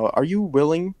was, are you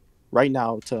willing right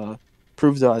now to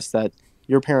prove to us that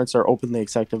your parents are openly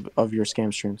accepting of your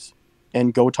scam streams?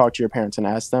 And go talk to your parents and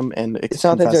ask them and It's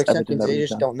not that they're confess everything accepting, that they we've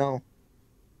just done. don't know.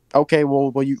 Okay,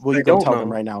 well, will you They go don't tell them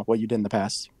know. right now what you did in the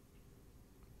past?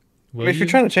 Will if you're you?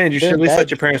 trying to change, you should They're at least let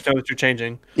bad. your parents know that you're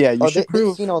changing. Yeah, you Oh, should they've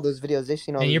prove. seen all those videos. They've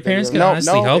seen all And those your parents videos. can No,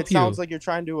 honestly no, help it sounds you. like you're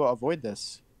trying to avoid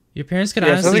this. Your parents could Yeah,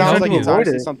 so honestly they're Sounds trying help like to it's you. avoid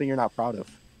honestly it. something you're not proud of.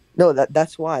 No,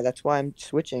 that's why. That's why I'm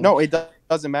switching. No, it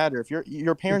doesn't matter. If your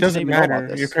It parents doesn't didn't even know about matter.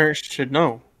 Your this. parents should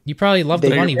know. You probably love They-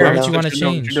 the Your money. they Why would know. you want to should know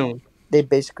what change? you're doing. They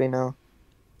basically know.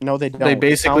 No, they don't. They It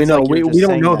basically sounds know. like you're We just don't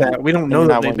saying know that. We don't and know you're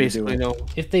that not they wanting to do basically it. know.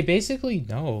 If they basically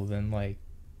know, then like,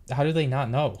 how do they not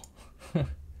know?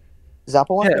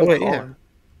 Zapple wants Yeah, me to wait, call yeah. him.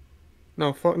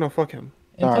 No, fuck him.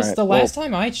 And plus, Alright, the well- last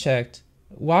time I checked,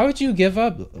 why would you give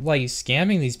up like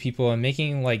scamming these people and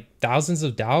making like thousands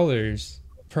of dollars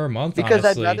per month? Because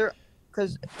honestly, I'd rather,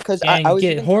 because and I was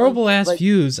get even horrible telling, ass like,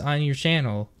 views on your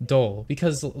channel, Dole.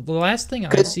 Because the last thing I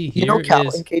 'cause see you know here Cal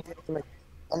is and KJ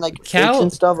and like Cal- Fakes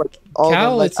and stuff like all Cal, of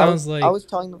them. Like, it sounds like- I was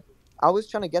telling them, I was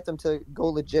trying to get them to go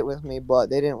legit with me, but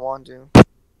they didn't want to.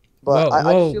 But I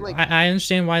just feel like I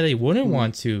understand why they wouldn't Hmm.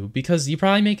 want to, because you're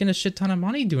probably making a shit ton of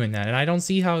money doing that, and I don't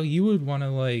see how you would want to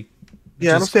like. Yeah,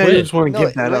 I don't just see how quit. you just want to no,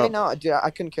 give that right up. now, dude, I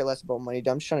couldn't care less about money. Dude.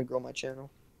 I'm just trying to grow my channel.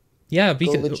 Yeah,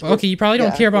 because legit. okay, you probably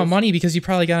don't Yeah, care about because- money because you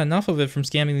probably got enough of it from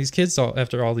scamming these kids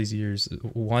after all these years,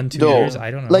 1-2 Dole. years. I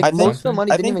don't know. Like I think- most of the something.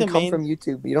 money I didn't think even the come main- from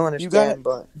YouTube. You don't You got understand,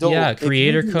 but Dole, Yeah, if you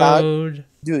creator do not- code.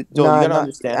 Dude, Dole, you Nah, gotta nah,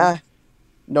 understand.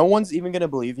 No one's even gonna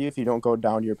believe you if you don't go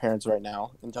down to your parents right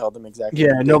now and tell them exactly. Yeah,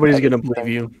 what you did. nobody's gonna believe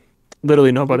you.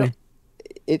 Literally nobody.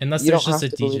 Unless you there's don't just a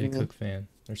have to believe DJ me. Cook fan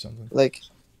or something. Like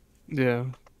Yeah.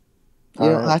 you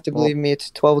don't Alright, have to well- believe me.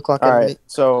 It's 12 o'clock All at right, night.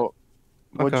 so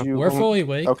would Okay. you? We're fully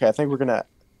awake. Okay, I think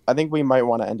we might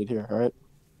want to end it here. All right.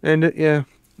 And yeah.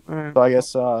 All right. So I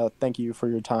guess thank you for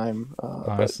your time. But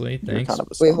Honestly, you're thanks. kind of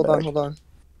a Wait, hold scumbag. on.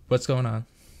 What's going on?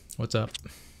 What's up?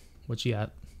 What you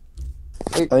got?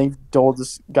 I think Dole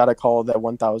just got a call that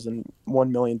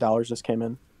 $1 million just came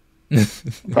in.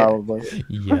 Probably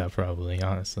Yeah, probably.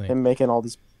 Honestly, him making all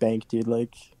this bank, dude.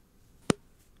 Like,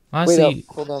 honestly, Wait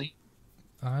up, hold on.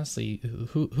 honestly,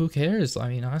 who cares? I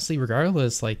mean, honestly,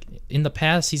 regardless, like in the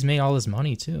past, he's made all his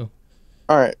money too.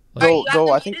 all right, Like-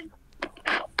 Dole. I think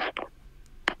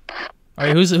All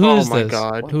right, who Oh is my this?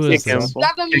 God. Who is Kick him. this?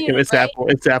 Got them Kick him. muted, It's right? Apple.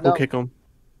 It's Apple. No. Kick him.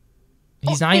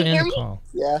 He's not Can even you in hear the me? call.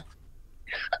 Yeah.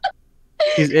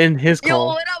 He's in his Yo, call.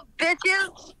 what up,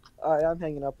 bitches? Alright, I'm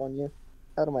hanging up on you.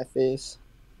 Out of my face.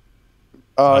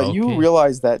 Oh, you okay.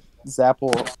 realize that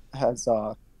Zapple has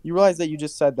you realize that you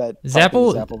just said that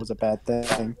Zapple- Zapple was a bad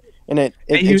thing, and it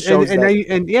And, shows and, that now you,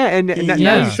 and yeah, and he- now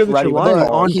Yeah. you show that Right, you're but lying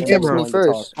no, on he camera. texted me Wanted to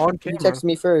first. On He camera. texted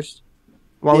me first.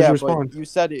 Why would yeah, you but respond? you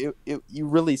said you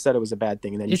really said it was a bad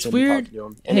thing, and then you It's shouldn't be weird. talking to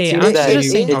him. And Hey, it I'm seems that gonna if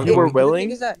say you something. were The thing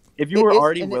willing, is that if you it were is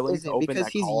already and it willing to isn't, open because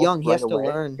that he's call young. He right has to away,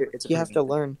 learn. it's a He pretty has good to thing.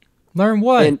 learn. Learn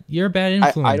what? And You're a bad I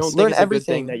influence. don't think Learn it's a good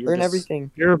everything. thing that you're Learn just,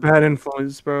 everything. You're a bad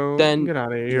influence, bro. Then- Get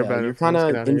out of here. You're a bad you're kind influence.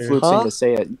 of Get outta here. influencing Huh? to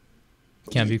say it.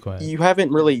 Can't be quiet. You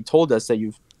haven't really told us that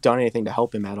you've done anything to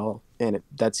help him at all, and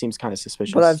that seems kind of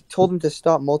suspicious. But I've told him to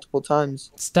stop multiple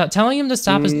times. Stop telling him to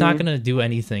stop is not Mm. gonna do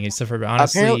anything except for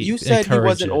honestly Apparently, you said he encourage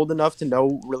wasn't it. old enough to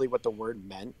know really what the word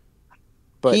meant.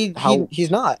 But He's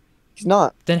not. He's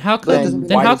not. Then how Then come?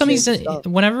 Then why how did come you he's stop?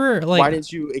 whenever like? why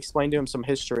didn't you explain to him some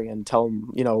history and tell him,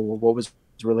 what was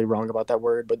really wrong about that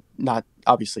word, but not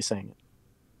obviously saying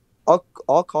it?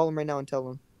 I'll call him right now and tell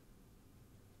him.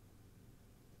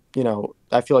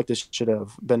 I feel like this should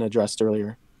have been addressed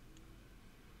earlier.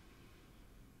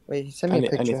 Wait, he sent me a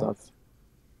Any picture. thoughts?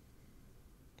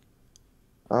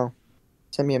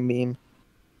 Send me a meme.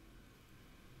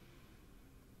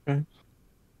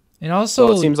 And also,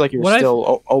 So it seems like you're what I've-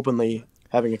 still openly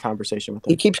having a conversation with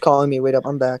He him. keeps calling me. Wait up,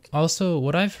 I'm back. Also,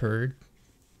 what I've heard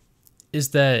is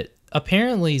that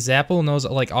apparently Zapple knows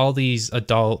like all these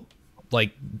adult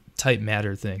like type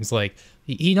matter things. Like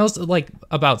he knows like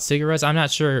about cigarettes. I'm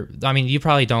not sure. I mean, you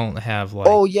probably don't have like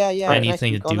Oh yeah. Can I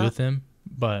anything to speak on do that? with him.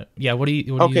 But yeah, what do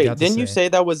you Okay, got to didn't you say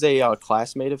that was a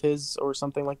classmate of his or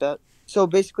something like that? So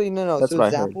basically, no. That's So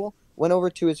what I heard. Zapple went over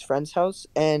to his friend's house,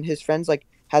 and his friends like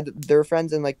had their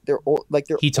friends and like their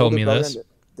He told older me brother this. and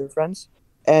their friends,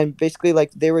 and basically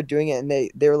like they were doing it, and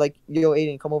they were like, "Yo,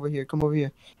 Aiden, come over here,"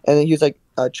 and then he was like,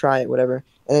 "Try it, whatever,"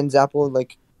 and then Zapple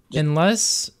like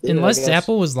Unless Yeah, I unless guess.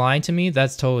 Zapple was lying to me,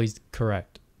 that's totally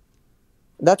correct.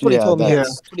 that's what Yeah, he told me. that's-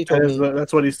 That's what he told me.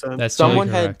 That's what he said. That's Someone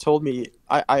totally had correct. told me.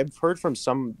 I've heard from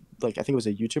some, like, I think it was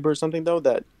a YouTuber or something though,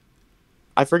 that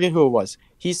I forget who it was.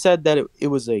 He said that it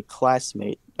was a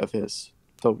classmate of his.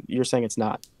 So you're saying it's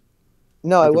not?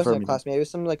 No, I it wasn't confirm a you. classmate. It was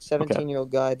some like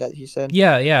 17-year-old guy that he said.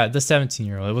 Yeah, the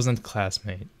 17-year-old. It wasn't the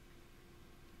classmate.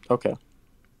 Okay.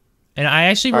 And I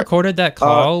actually All right. recorded that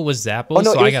call with Zapple,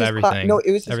 so it I was got his everything. no,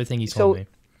 it was his- everything he so told me.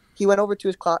 He went over to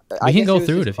his class. We can go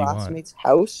through it if you want. classmate's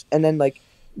house, and then like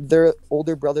their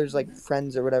older brother's like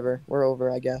friends or whatever were over,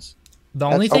 I guess. The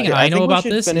only thing okay. I I know think we about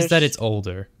should this is that finish- it's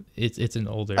older. It's an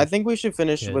older. I think we should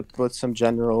finish Yeah. with some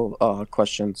general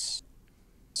questions.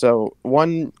 So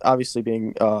one obviously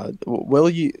being, will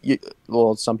you?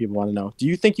 Well, some people want to know. Do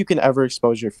you think you can ever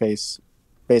expose your face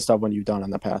based off what you've done in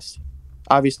the past?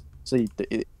 Obviously,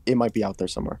 it might be out there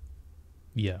somewhere.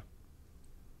 Yeah.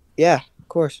 Yeah, of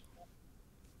course.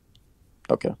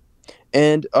 Okay.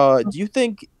 And do you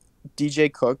think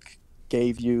DJ Cook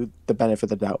gave you the benefit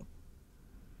of the doubt?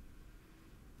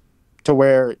 To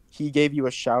where he gave you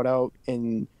a shout out,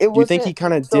 and do you think he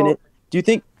kind of didn't? Do you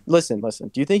think? Listen.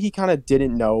 Do you think he kind of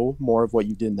didn't know more of what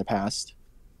you did in the past,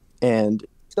 and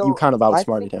you kind of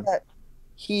outsmarted him?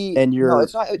 And you're no,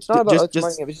 it's not about outsmarting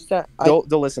just him. It's just that don't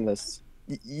listen to this.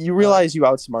 You realize you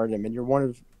outsmarted him, and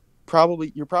you're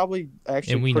probably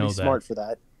actually And we pretty know smart for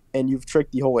that, and you've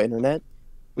tricked the whole internet.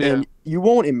 Yeah. And you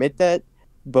won't admit that,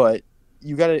 but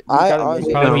you gotta.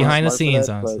 honestly Probably No, behind the smart for scenes,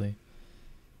 that, but, honestly.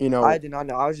 you know, I did not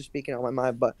know. I was just speaking on my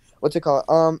mind. But what's it called?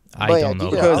 I but don't know DJ,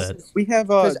 about because that. we have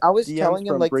Because I was DMs telling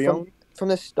him from like Breone. from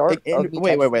the start. And of me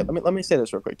wait. texting- Let me say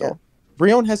this real quick, though. Yeah.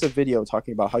 Breone has a video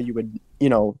talking about how you would,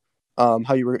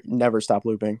 how you would never stop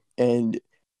looping, and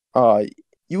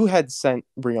you had sent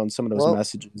Breone some of those Well,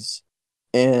 messages,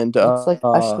 and It's like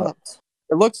I stopped.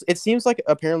 it seems like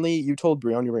apparently you told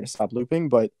Breone you were going to stop looping,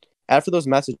 but after those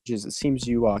messages, it seems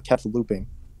you kept looping.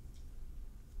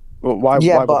 Well, why?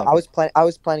 Yeah, why would but that I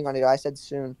was planning on it. I said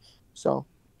soon, so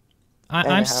I'm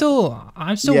and it still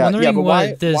Yeah, wondering but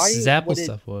what this why Zapple would it-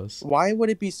 stuff was. Why would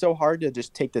it be so hard to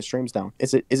just take the streams down?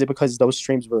 Is it because those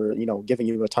streams were giving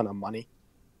you a ton of money?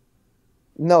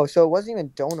 no. So it wasn't even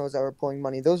donos that were pulling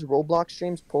money. Those Roblox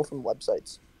streams pull from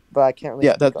websites, but I can't really.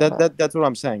 Yeah, speak on that's what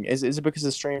I'm saying. Is it because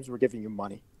the streams were giving you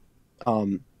money?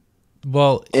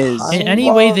 Well, Is in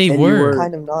any way they and you were. were-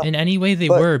 kind of not. In any way they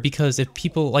But- were, because if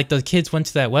people like the kids went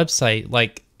to that website,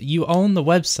 like you own the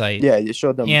website. Yeah, you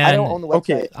showed them. And I don't own the website.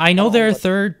 okay, I know don't they're own a the-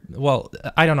 third. Well,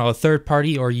 I don't know, a third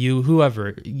party or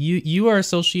whoever. You are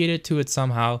associated to it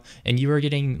somehow, and you are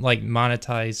getting like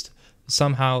monetized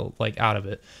somehow, like out of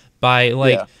it by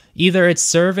like Yeah. either it's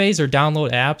surveys or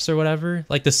download apps or whatever.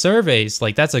 Like the surveys,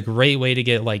 like that's a great way to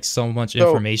get like so much So,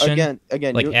 information.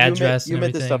 Again, like address you and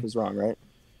meant this stuff everything. is wrong, right?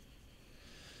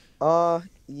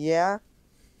 Yeah.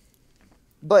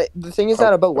 But the thing is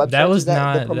that about websites That was is that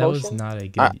not. the That promotion, was not a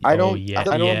good. I don't- Oh yeah.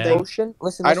 the I don't yeah. think- promotion.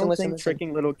 Listen, I don't listen, think listen.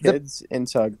 tricking little kids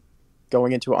into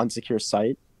going into an unsecure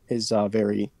site is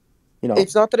very,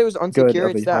 It's not that it was unsecure.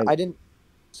 of It's a that height. I didn't.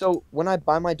 So when I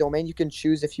buy my domain, you can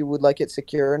choose if you would like it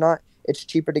secure or not. It's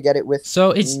cheaper to get it with.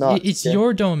 So it's not secure.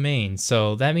 your domain.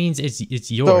 So that means it's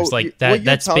yours. So like what that you're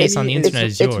that's telling based on me the is- internet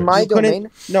is yours. It's my You couldn't- domain.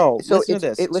 No, So listen to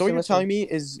it's- this. it- So what listen, you're telling me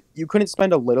is you couldn't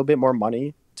spend a little bit more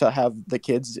money to have the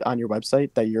kids on your website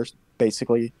that you're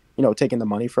basically, taking the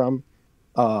money from.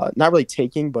 Not really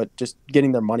taking, but just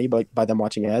getting their money by them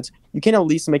watching ads. You can at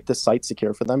least make the site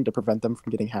secure for them to prevent them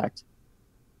from getting hacked.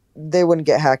 They wouldn't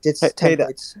get hacked. It's Pay that.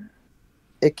 templates.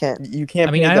 It can't. You can't.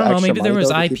 I mean, pay I the don't know. extra Maybe there money, was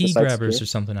though, to keep the IP site grabbers secure. or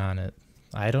something on it.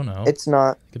 I don't know. It's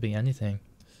not. Could be anything.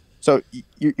 So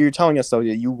you're telling us though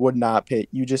that you would not pay.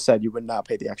 You just said you would not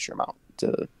pay the extra amount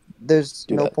to. There's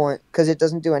Do no that. point because it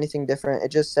doesn't do anything different. It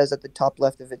just says at the top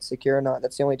left if it's secure or not.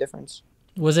 That's the only difference.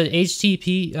 Was it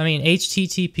HTTP? I mean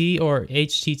HTTP or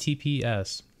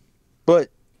HTTPS? But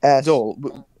S.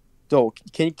 Doal,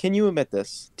 can you admit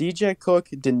this? DJ Cook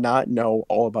did not know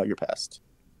all about your past.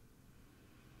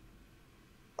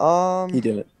 He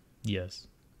didn't. Yes.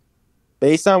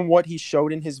 Based on what he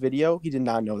showed in his video, he did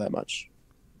not know that much.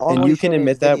 on and what you he can showed in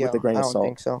admit his that video, with a grain of I don't salt.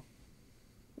 think so.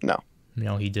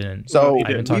 No, he didn't. So he I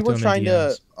haven't didn't. we talked were to him trying in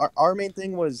to. DMs. Our main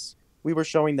thing was we were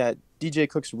showing that DJ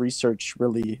Cook's research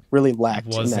really lacked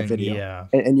in that Wasn't video, yeah.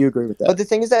 and you agree with that. But the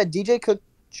thing is that DJ Cook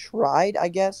tried, I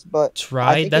guess, but I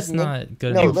Tried. think That's his main- not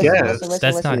good No, enough. listen, That's listen,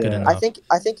 listen, not good listen. enough.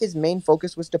 I think his main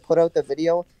focus was to put out the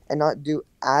video and not do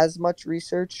as much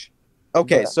research.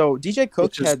 Okay, Yeah. so DJ Cook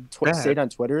Which is had bad. said on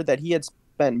Twitter that he had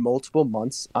spent multiple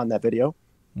months on that video.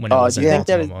 When it Do wasn't you think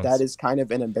multiple months. that is kind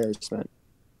of an embarrassment?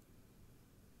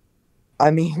 I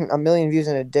mean, a million views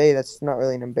in a day, that's not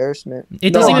really an embarrassment.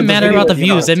 It doesn't No, even the matter video about the is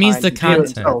not views. It means the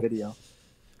content. Video.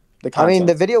 The I mean, content.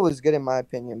 the video was good in my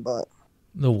opinion, but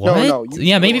The what? No,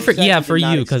 yeah, maybe for said yeah you for did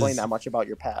not you explain because that much about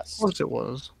your past. Of course it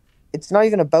was. it's not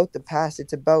even about the past.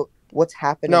 It's about what's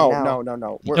happening now.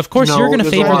 No. of course No, you're gonna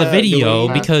there's favor a the lot video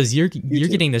doing that. because you're too.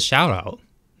 getting the shout out.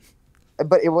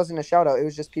 But it wasn't a shout out. It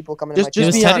was just people coming to my It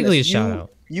was be channel. technically honest, a shout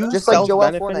out. You Just like Joel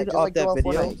self-benefited Fortnite, just off like that Joel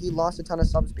video. Fortnite, he lost a ton of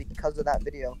subs because of that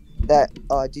video that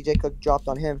DJ Cook dropped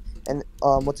on him. And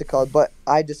what's it called? But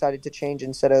I decided to change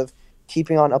instead of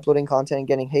keeping on uploading content and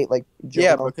getting hate like Joe.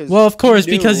 Yeah, because Well, of course,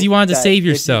 you knew because you wanted to that save if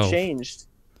you yourself. changed.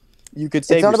 You could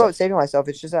save It's not yourself. about saving myself.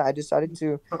 It's just that I decided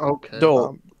to. Okay.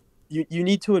 Doal, you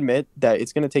need to admit that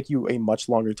it's going to take you a much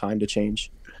longer time to change.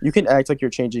 You can act like you're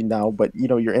changing now, but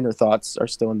your inner thoughts are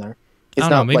still in there. I don't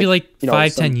know, maybe like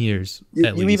 5-10 years You,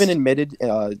 at you least. even admitted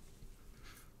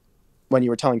when you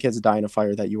were telling kids to die in a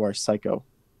fire that you are psycho.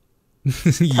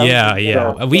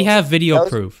 Yeah. We have video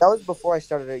proof. That was before I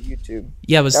started at YouTube.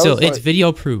 Yeah, but that still, was it's like-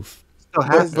 video proof. Still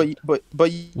has it. But What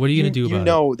are you gonna do about You it?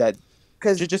 know that.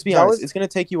 Because Just be honest. It's going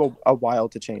to take you a while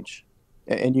to change,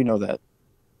 and you know that.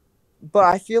 But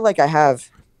I feel like I have,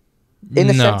 in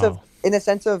the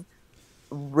sense of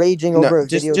raging over a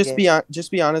video game.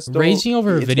 Just be honest. Doal, Raging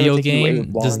over a it's gonna video take you a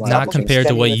game long does while not to compare to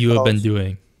Spamming what with you have been calls.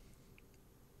 doing.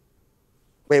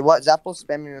 Wait, what? Zapple's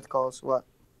spamming with calls. What?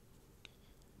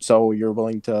 So you're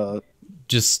willing to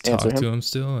Just talk Answer to him? him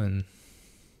still and No,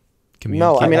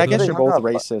 communicate. I mean, I with guess him. you're hung both up,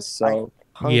 but racist, so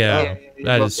Yeah, you're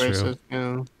that both is true. racist,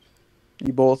 yeah.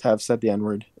 you both have said the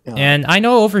N-word. And I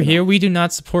know over here we do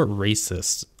not support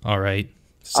racists. All right,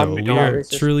 so I'm we not are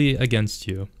racist. truly against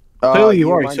you. Clearly you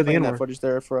are, you mind said the playing that N-word. footage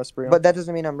there for us, Breone? But that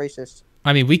doesn't mean I'm racist.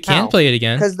 I mean, we can How? play it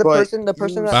again. Because the But person you But I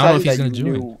don't know that if he's said gonna that you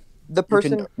join. knew- the you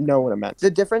person can know what it meant. the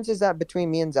difference is that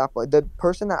between me and Zapple, the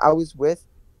person that I was with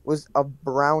was a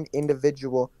brown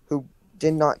individual who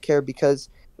did not care because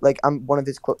like I was one of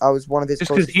his Just closest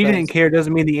because he friends. didn't care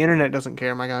doesn't mean the internet doesn't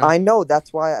care, my guy. I know,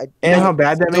 that's why I You know how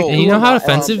bad that makes Doal, And you know how Not,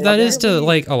 offensive that is to apparently-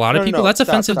 like a lot of No, no, people? no, That's stop,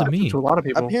 offensive stop. to me. To a lot of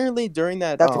people. Apparently, during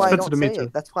that, That's why I offensive don't to me say too.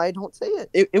 it. That's why I don't say it.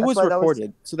 it That's was why that was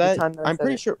recorded. So the that time that I I'm said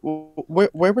pretty it. sure.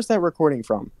 Where was that recording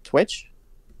from? Twitch?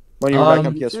 When you were back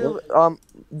on PS4?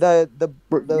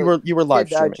 YouTube, You were live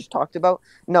kid that I streaming. just talked about.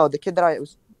 No, the kid that I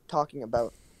was talking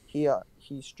about, he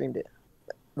streamed it.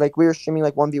 Like we were streaming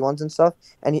like 1v1s and stuff,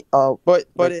 and he But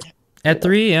like- it, At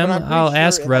 3 a.m., But I'm pretty I'll sure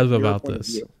ask it has Rev your about point of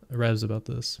this. view. Rev's about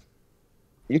this.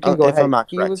 you can go if ahead. I'm not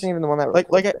He correct. wasn't even the one that like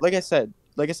recorded it.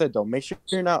 I said, though, make sure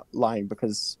you're not lying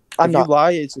because I'm if not. you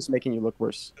lie, it's just making you look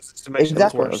worse. It's to make it look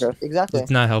Exactly. worse. Okay. Exactly.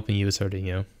 It's not helping you, it's hurting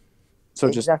you. So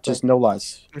Exactly. just no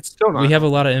lies. It's still not. We have a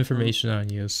lot of information on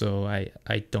you, so I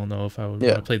don't know if I would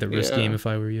Yeah. want to play the risk Yeah. game if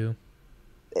I were you.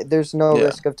 There's no Yeah.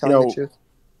 risk of telling the truth.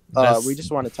 That's- We just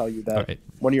want to tell you that Alright.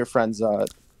 one of your friends,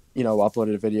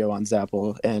 uploaded a video on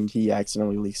Zapple and he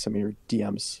accidentally leaked some of your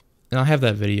DMs. And I'll have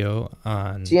that video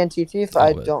on. TNT thief,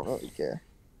 I Oh, don't really care.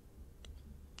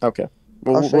 Okay.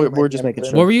 I'll Well, show you my we're just DM making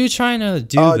later. sure. What were you trying to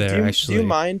do there, actually? Do you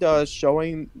mind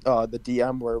showing the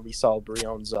DM where we saw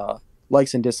Breone's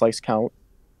likes and dislikes count,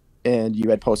 and you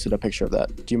had posted a picture of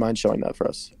that? Do you mind showing that for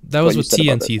us? That was what you with said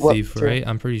about TNT it. What? Thief, Sure. right?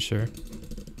 I'm pretty sure.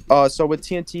 So with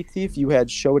TNT Thief, you had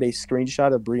showed a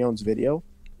screenshot of Breone's video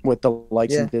with the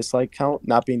likes Yeah. and dislike count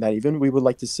not being that even. We would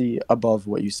like to see above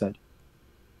what you said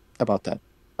about that.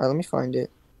 Alright, let me find it.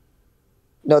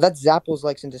 No, that's Zapple's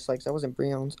likes and dislikes. That wasn't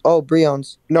Breone's. Oh,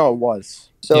 Breone's. No, it was.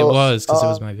 So it was, because it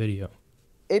was uh, my video.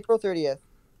 April 30th.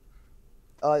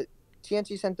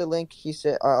 TNT sent the link. He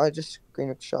said, I just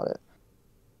screenshot it.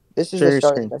 This is Share the your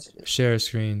start of screen. the messages. Share a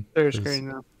screen. Share your 'cause screen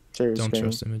now. Share your Don't screen.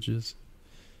 trust images.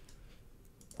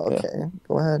 Okay,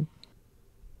 go ahead.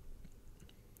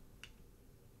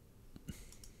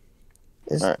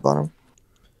 Is Alright. bottom?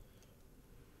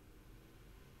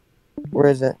 Where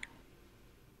is it?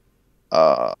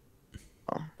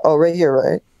 Oh, right here,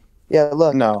 right? Yeah,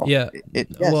 look. No. Yeah. It,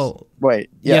 Yes. Well, wait.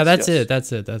 yeah, Yes, that's yes. it.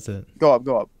 That's it. That's it. Go up.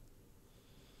 Go up.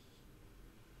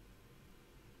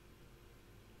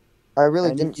 I really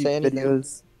Any didn't say anything.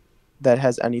 videos that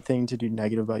has anything to do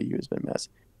negative about you has been missed.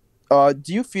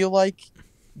 Do you feel like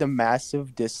the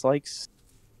massive dislikes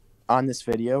on this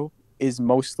video is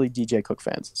mostly DJ Cook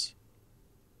fans?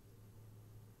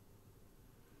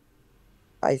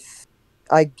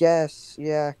 I guess,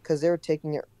 yeah, because they were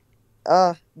taking it.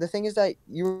 The thing is that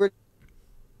you were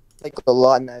like a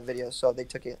lot in that video, so they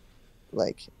took it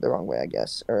like the wrong way, I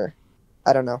guess, or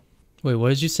I don't know. Wait, what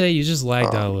did you say? You just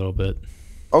lagged out a little bit.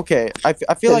 Okay, I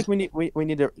feel like we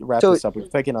need to wrap So- this up. We've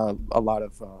taken a lot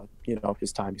of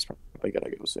his time. He's probably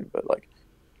gonna go soon, but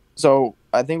so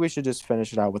I think we should just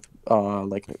finish it out with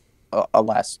a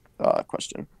last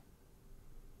question.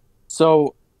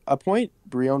 So a point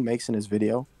Breone makes in his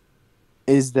video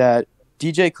is that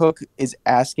DJ Cook is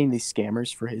asking these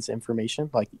scammers for his information.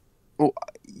 You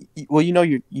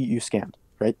scammed,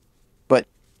 right? But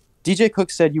DJ Cook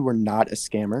said you were not a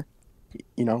scammer.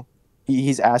 You know,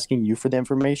 he's asking you for the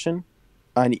information,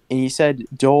 and he said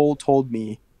Doal told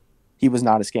me he was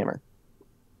not a scammer.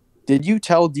 Did you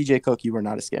tell DJ Cook you were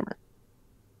not a scammer?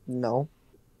 No,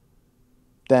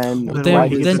 Then Then Then, why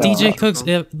he then said- DJ Cook's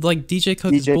DJ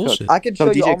Cook is DJ Cook. bullshit. I could So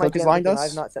show you DJ all my Cook is DMs lying to again. us?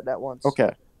 I've not said that once.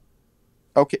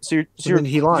 Okay, so then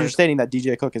he lied. you're stating that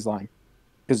DJ Cook is lying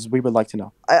because we would like to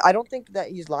know. I don't think that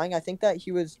he's lying. I think that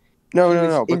he was No, he no, was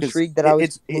no. Because intrigued that I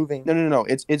was moving. No.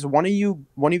 It's one of you.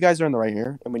 One of you guys are in the right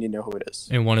here, and we need to know who it is.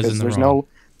 And one is in the there's wrong. no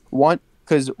one.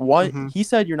 Because what Mhm. he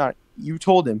said, you're not. You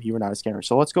told him you were not a scammer.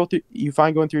 So let's go through. You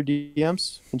fine going through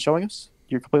DMs and showing us?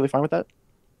 You're completely fine with that?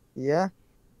 Yeah,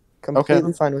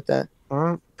 completely fine with that.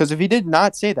 Because if he did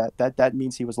not say that, that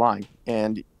means he was lying.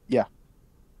 And yeah.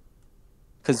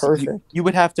 Because Perfect. you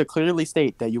would have to clearly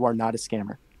state that you are not a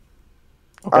scammer.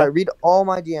 Okay. All right, read all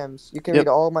my DMs. You can Yep.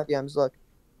 read all my DMs. Look,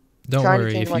 Don't trying to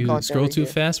worry, change if my you content scroll right too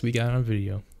here. fast, we got it on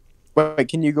video. Wait,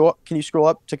 can you go up? Can you scroll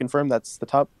up to confirm that's the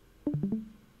top?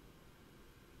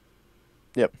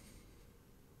 Yep.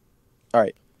 All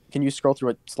right. Can you scroll through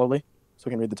it slowly so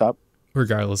we can read the top?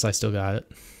 Regardless, I still got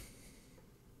it.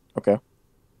 Okay.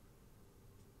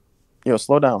 Yo,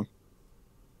 slow down.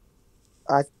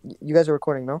 You guys are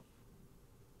recording, no?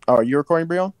 Oh, are you recording,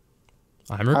 Breone?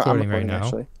 I'm recording right now,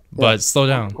 actually. but slow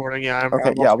down. Recording, yeah.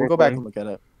 Okay, yeah, we'll go back and look at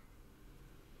it.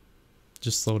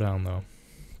 Just slow down though.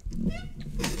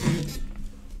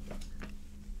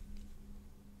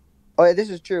 Oh yeah, this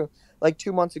is true. Like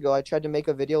 2 months ago, I tried to make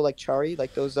a video like Chari,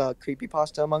 like those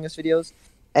creepypasta Among Us videos,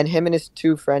 and him and his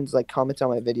 2 friends like commented on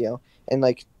my video and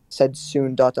like said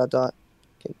soon ...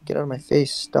 Okay, get out of my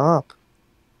face! Stop.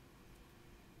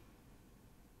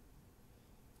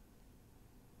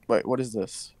 Wait, what is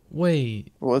this?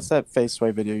 Wait, What's that face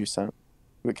sway video you sent?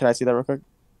 Wait, can I see that real quick?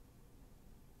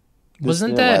 This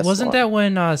wasn't didn't that last wasn't long. that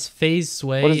when FaZe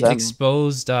What Sway does that mean?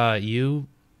 exposed you?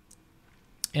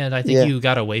 And I think Yeah. you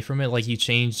got away from it. Like you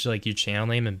changed like your channel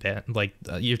name and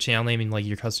your channel name and like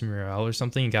your custom URL or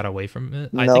something. You got away from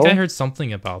it. I think I No. heard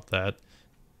something about that.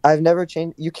 I've never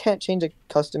changed. You can't change a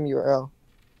custom URL,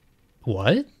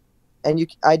 What? and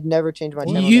I'd never change my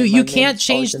channel You name. My you name's can't always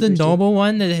change the been Priesty. normal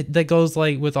one that goes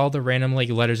like with all the random like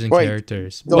letters and Wait,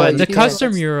 characters. no, But you the can-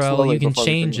 custom let's URL slowly you can before we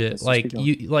change finish it. this, just Like keep going.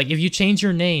 you like if you change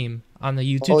your name on the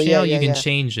YouTube Oh, yeah, channel, yeah, you can yeah.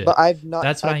 change it. But I've not.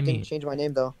 That's what I didn't mean. change my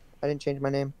name though. I didn't change my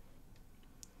name.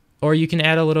 Or you can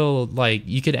add a little like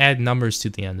you could add numbers to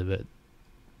the end of it.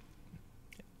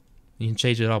 You can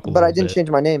change it up a But little I didn't bit. change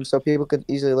my name, so people could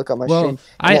easily look up my Well, stream.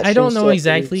 I don't know still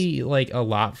exactly like a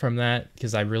lot from that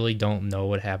because I really don't know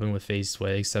what happened with FaZe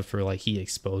Sway except for like he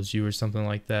exposed you or something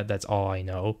like that. That's all I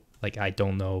know. Like I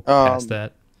don't know past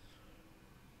that.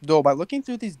 Though by looking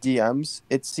through these DMs,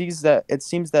 it seems that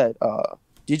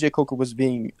DJ Coco was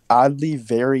being oddly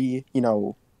very,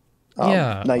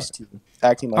 Yeah. nice to you,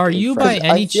 acting like. Are a you friend. by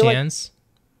I any feel like- chance?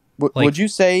 Would like- you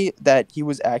say that he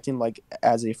was acting like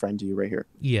as a friend to you right here?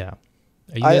 Yeah.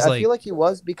 Are you I guys like feel like he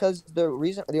was because the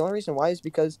only reason why is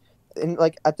because in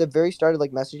like at the very start of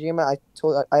like messaging him, I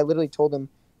literally told him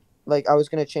like I was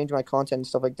gonna change my content and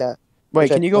stuff like that. Wait,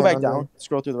 Which I can you go plan back on down? doing.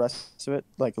 Scroll through the rest of it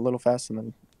like a little fast, and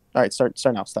then. All right, start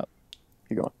now. Stop.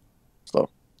 Keep going. Slow.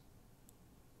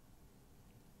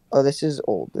 Oh, this is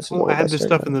old. This is I won't old. add this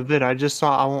stuff in the vid. I just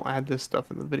saw I won't add this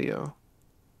stuff in the video.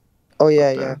 Oh yeah,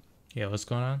 Up yeah. there. yeah, what's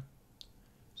going on?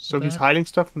 So With he's that? hiding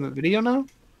stuff in the video now?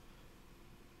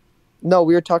 No,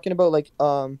 we were talking about like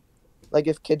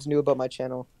if kids knew about my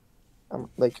channel,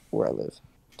 like where I live,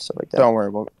 stuff like that. Don't worry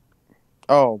about.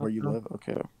 Oh, where you Okay. live?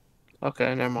 Okay.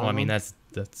 Okay, never mind. Well, I mean that's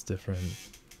different.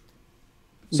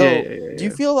 So, Yeah. do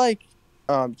you feel like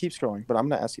keep scrolling, but I'm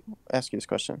gonna ask you this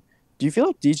question. Do you feel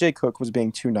like DJ Cook was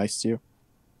being too nice to you?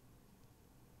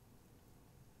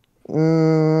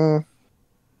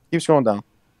 Keep scrolling down.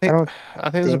 I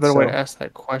think there's a think better way so. to ask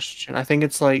that question. I think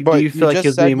it's like, But do you you feel like just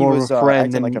he's said being he more was, of a friend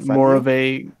acting than like a friend more to of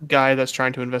a guy that's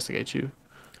trying to investigate you?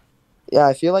 Yeah,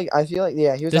 I feel like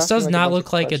yeah. He was. This asking, does like, a not bunch look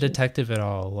of like a questions. detective at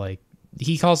all. Like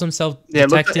he calls himself Yeah,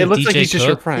 Detective it looks DJ like he's just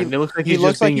your Cook. friend. It looks like He he's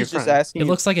looks just like being your he's just friend. asking. It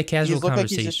looks like a He casual looks like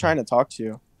conversation. he's just trying to talk to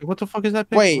you. What the fuck is that?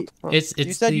 Picture? Wait, What the fuck? It's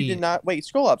You said you did not. Wait,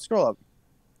 scroll up. A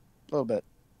little bit.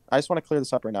 I just want to clear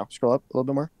this up right now. Scroll up a little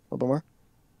bit more. A little bit more.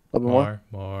 A little bit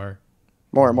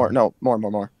more. more. No,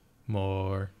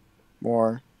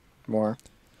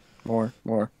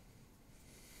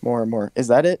 more. More. Is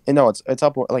that it? No, it's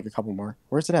up like a couple more.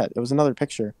 Where's it at? It was another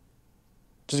picture.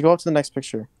 Just go up to the next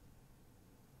picture.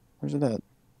 Where's it at?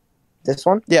 This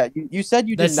one? Yeah, you said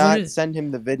you did That's not literally- send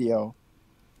him the video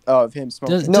of him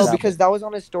smoking. Does- No, Just- because that was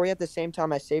on his story at the same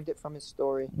time. I saved it from his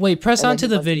story. Wait, press And then onto he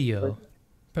the went to the video.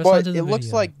 Press But onto the it looks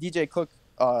video. like DJ Cook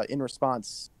in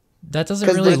response. That doesn't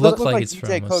 'cause really it look doesn't like look it's like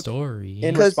DJ from a Cook story.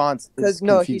 In Because- response, is Because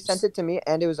no, he confused. sent it to me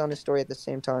and it was on his story at the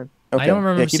same time. Okay. I don't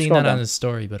remember yeah, keep seeing scrolling that on down. his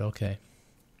story, but okay.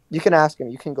 You can ask him.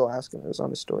 You can go ask him. It was on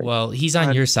his story. Well, he's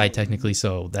on your side technically,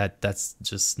 so that's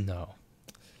just no.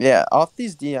 Yeah, off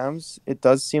these DMs, it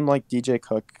does seem like DJ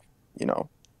Cook,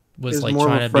 Was Is like more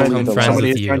of a trying to friend become than friends somebody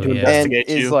with who's you. trying to Yeah. invest- and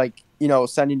Investigate is you. like,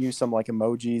 sending you some like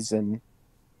emojis and,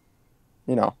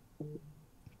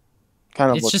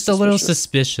 Kind of It's looks just a little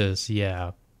suspicious. suspicious.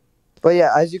 Yeah. But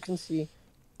yeah, as you can see,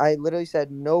 I literally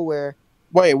said nowhere.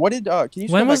 Wait, what did can you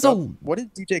When scroll was back up? the- What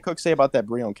did DJ Cook say about that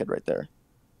Breone kid right there?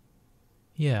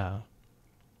 Yeah.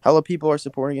 Hella people are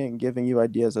supporting it and giving you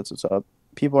ideas. That's what's up.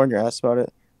 People are on your ass about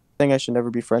it. Think I should never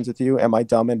be friends with you. Am I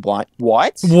dumb and blind?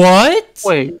 What? What?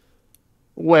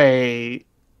 Wait.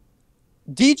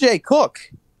 DJ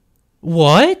Cook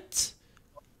What?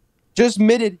 just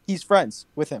admitted he's friends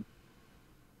with him.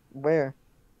 Where?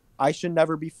 I should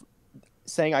never be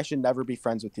saying I should never be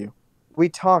friends with you. We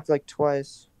talked like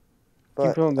twice,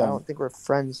 but going I down. don't think we're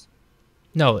friends.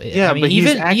 No. Yeah, I mean, but he's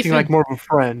even acting like more of a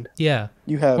friend. Yeah.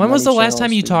 You have. When was the many last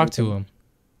time channels you for talked to can- him?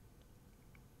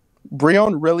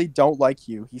 Breone really don't like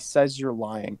you. He says you're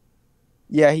lying.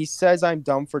 Yeah, he says I'm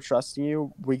dumb for trusting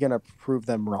you. We're gonna prove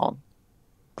them wrong,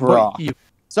 bruh. But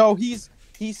So he's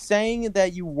saying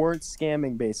that you weren't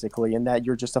scamming basically, and that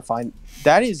you're just a fine.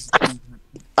 That is,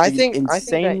 I think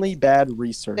insanely bad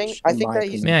research. I in think my that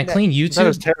he's- opinion. Man, clean that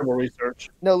is YouTube. terrible research.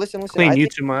 No, listen. Clean I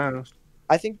think, YouTube my ass.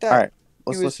 I think that All right,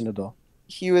 let's was- listen to Doal.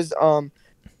 he was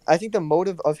I think the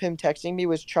motive of him texting me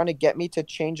was trying to get me to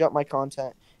change up my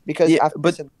content because Yeah, after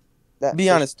but that Be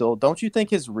honest, Doal. Don't you think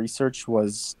his research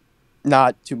was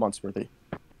not 2 months worthy?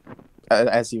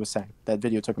 As he was saying, that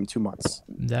video took him 2 months.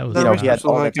 That was. You know, he had research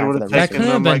all like that it time for would've that That research. taken couldn't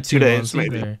have them, been like, 2 2 days, months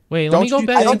maybe. either. Wait, let Don't me go you-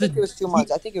 back I to don't the. think it was 2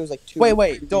 months. I think it was like 2.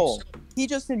 Wait, 2 Doal. weeks. He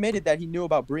just admitted that he knew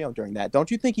about Breone during that.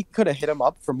 Don't you think he could have hit him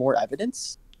up for more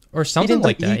evidence? Or something didn't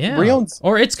like think that, he- yeah. Breone's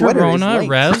Or it's Twitter is Corona, linked.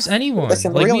 Revs, anyone.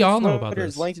 Listen, Like, we Breone's all know about Twitter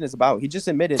is this. linked and is about. He just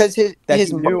admitted Because that his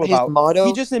he knew his about. motto.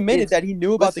 He just admitted is- that he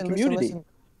knew about the listen, community. listen.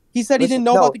 He said he Listen, didn't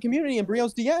know no. about the community in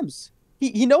Breone's DMs.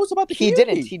 He knows about the He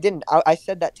community. didn't. I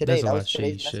said that today. There's a That lot was of shady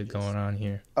today's shit messages. going on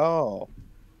here. Oh,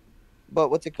 But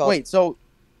what's it called? wait. So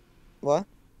What?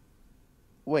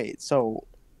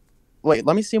 wait.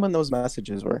 Let me see when those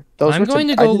messages were. Those I'm were going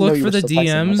to I go didn't know look you for were the still texting.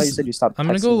 I thought you DMs. said you stopped I'm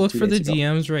gonna go texting look 2 for the days ago.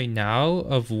 DMs right now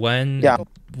of when Yeah.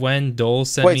 Doal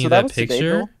sent Wait, me so that that was today,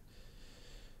 picture. Doal?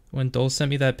 When Doal sent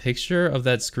me that picture of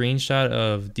that screenshot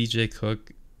of DJ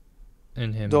Cook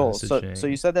and him Doal, messaging. so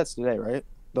you said that's today, right?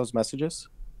 Those messages.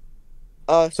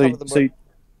 Some of them were.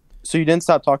 So you didn't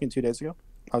stop talking 2 days ago?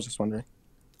 I was just wondering.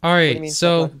 All What do you right, mean,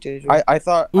 so stop talking to each other? I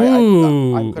thought I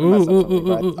Ooh, could have messed up ooh,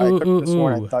 something, but I could have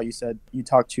sworn I ooh. thought you said you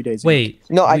talked 2 days ago. wait.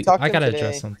 No, I talked to I him gotta today.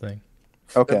 address something.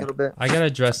 a Okay. little bit. I gotta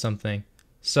address something.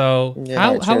 So Yeah, how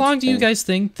alright, how sure, long it's do you fine. guys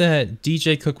think that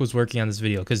DJ Cook was working on this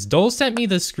video? Because Doal sent me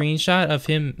the screenshot of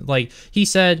him. Like he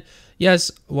said,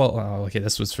 yes. Well, okay,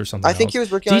 this was for something. I think else. he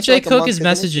was working on it for DJ like a Cook month, is 'cause in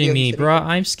his messaging video he me, said he- bruh.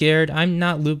 I'm scared. I'm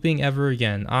not looping ever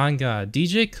again. On God,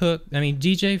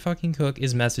 DJ fucking Cook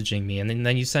is messaging me, and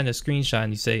then you send a screenshot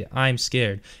and you say I'm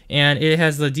scared, and it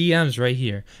has the DMs right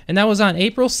here, and that was on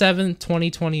April 7th,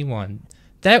 2021.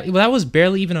 That was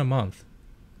barely even a month.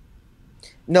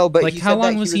 No, but Like, he how said that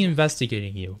long was he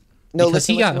investigating you? No, Because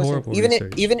listen, he got listen, horrible Even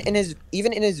research. even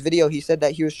in his video, he said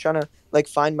that he was trying to like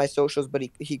find my socials, but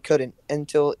he couldn't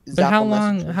until. But how Zapple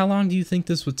long? messaged him. How long do you think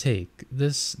this would take?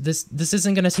 This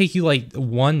isn't gonna take you like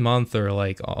 1 month or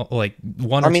like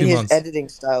 1 or I mean, 2 his months. editing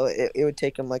style, it would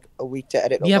take him like a week to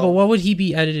edit. Yeah, but alone. what would he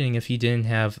be editing if he didn't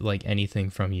have like anything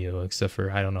from you except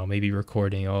for, I don't know, maybe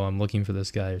recording? Oh, I'm looking for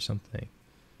this guy or something.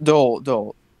 Doal.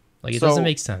 Like, it So, doesn't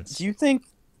make sense.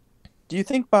 Do you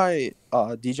think by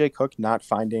DJ Cook not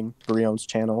finding Breone's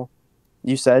channel,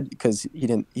 you said because he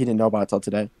didn't know about it till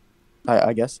today,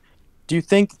 I guess. Do you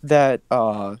think that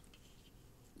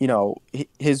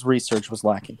his research was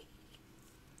lacking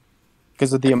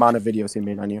because of the amount of videos he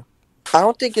made on you? I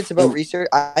don't think it's about research.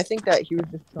 I think that he was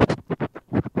just trying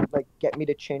to like get me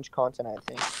to change content. I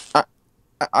think.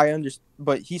 I understand,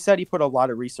 but he said he put a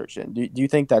lot of research in. Do you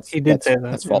think He did say that,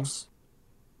 that's yeah. false?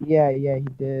 Yeah, he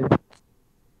did.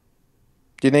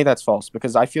 Do you think that's false?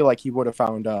 Because I feel like he would have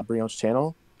found Breone's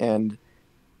channel and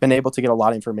been able to get a lot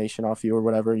of information off you or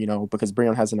whatever, because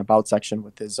Breone has an about section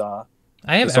with his I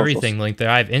have socials. everything linked there.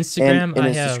 I have Instagram. and in I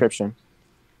his have description.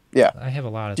 I have a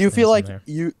lot of. Do you feel things in like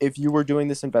there. if you were doing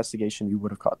this investigation, you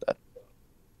would have caught that?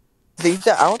 I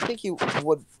don't think he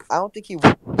would. I don't think he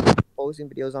would be exposing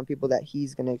videos on people that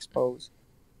he's gonna expose.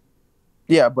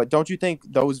 Yeah, but don't you think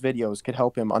those videos could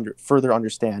help him further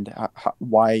understand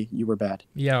why you were bad?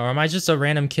 Yeah, or am I just a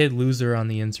random kid loser on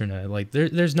the internet? Like,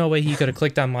 there's no way he could have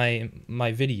clicked on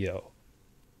my video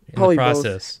in Probably the both.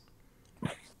 process.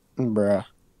 Bruh.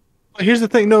 Here's the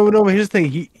thing. No. Here's the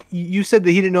thing. You said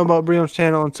that he didn't know about Breone's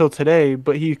channel until today,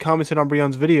 but he commented on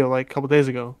Breone's video like a couple days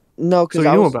ago, No, so because he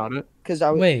I knew was about it. because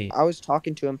I was Wait. I was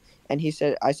talking to him and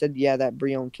I said yeah, that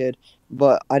Breone kid,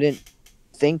 but I didn't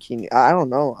think he knew. I don't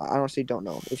know. I honestly don't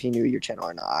know if he knew your channel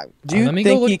or not. Do you let me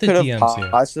go think look he at the could have DMs here.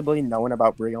 possibly known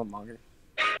about Breone longer?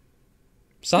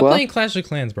 Stop What? playing Clash of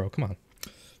Clans, bro. Come on.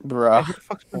 Bruh. Who the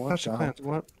fuck's playing What Clash of the Clans?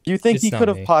 What? Do you think It's he not could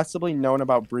have me. possibly known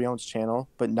about Breone's channel,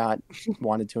 but not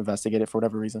wanted to investigate it for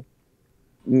whatever reason?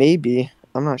 Maybe.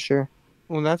 I'm not sure.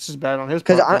 Well, that's just bad on his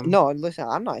Cause part. then. listen,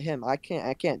 I'm not him. I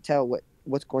can't tell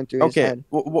what's going through his Okay. head.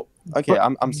 Okay.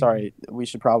 But- I'm sorry. We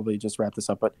should probably just wrap this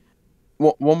up. But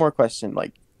one more question.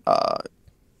 Like,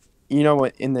 you know,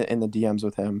 what in the DMs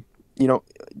with him, you know,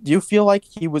 do you feel like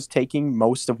he was taking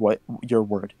most of what your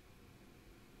word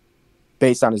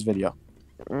based on his video?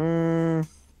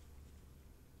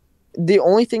 The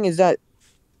only thing is that,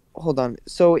 hold on.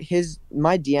 So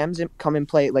my DMs come and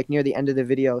play like near the end of the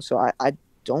video. So I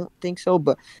don't think so,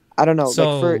 but I don't know. Like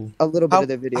for So- a little bit of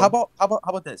the video. How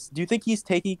about this? Do you think he's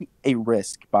taking a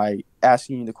risk by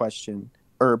asking you the question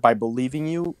or by believing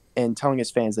you and telling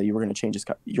his fans that you were going to change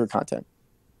your content?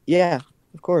 Yeah,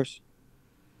 of course.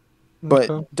 But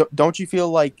Okay. don't you feel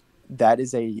like that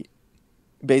is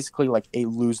basically like a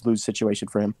lose-lose situation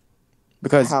for him?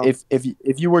 Because How?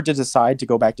 if you were to decide to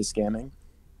go back to scamming,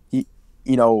 you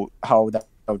know how that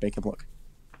would make him look.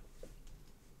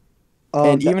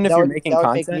 And even if that you're would, making that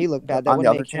would make content me look bad. That on the wouldn't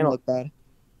other make him channel, look bad.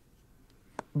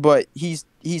 but he's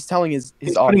telling his He's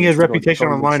putting audience his to go reputation to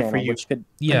your online channel, for you. which could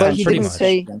Yeah, But he pretty didn't much.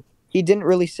 say- He didn't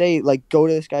really say like go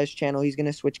to this guy's channel. He's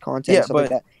gonna switch content Yeah, and stuff like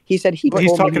but- that. He said he. But he's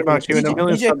told me talking he about you, and a DJ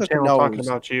million sub Cook channel talking knows-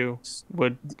 about you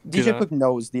would do DJ that. Cook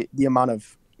knows the amount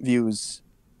of views,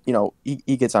 you know,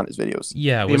 he gets on his videos.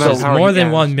 Yeah, The which amount is of power more he than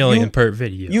has. 1 million You- per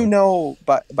video. You know,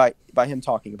 by him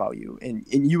talking about you, and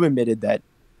you admitted that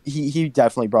he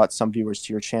definitely brought some viewers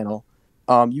to your channel.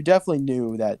 You definitely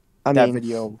knew that I that mean,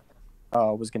 video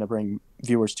was going to bring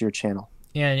viewers to your channel.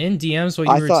 And in DMs, what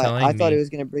you were telling I thought me. it was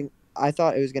gonna bring. I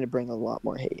thought it was gonna bring a lot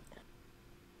more hate.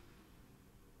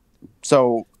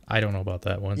 So I don't know about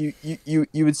that one.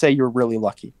 you would say you're really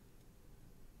lucky.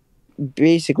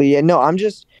 Basically, yeah. No, I'm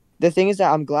just. The thing is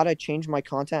that I'm glad I changed my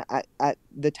content at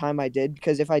the time I did,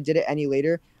 because if I did it any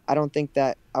later, I don't think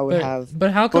that I would have.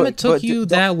 But how come but- it took but you don't-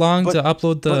 that long but- to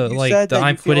upload but the you said the that you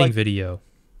I'm feel quitting like- video?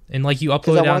 And like you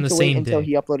Because I uploaded it on wanted the to wait same until day.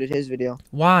 he uploaded his video.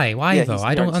 Why? Why Yeah, though? he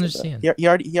I don't already said that.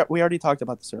 understand. We already talked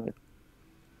about this earlier.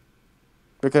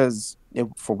 Because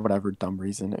for whatever dumb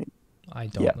reason, I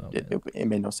don't yeah, know. it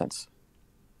made no sense.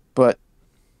 But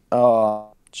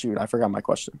shoot, I forgot my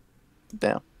question.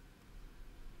 Damn.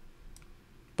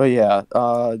 But yeah,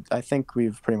 I think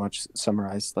we've pretty much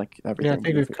summarized like everything. Yeah, I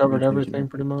think we've covered everything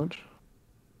pretty much.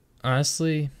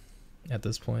 Honestly, at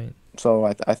this point, So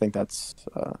I think that's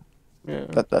Yeah.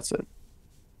 that's it.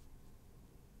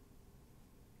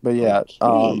 But yeah,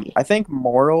 Okay. I think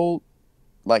moral,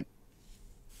 like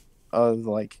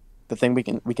the thing we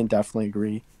can definitely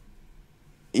agree,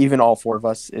 even all four of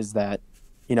us, is that,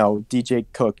 you know, DJ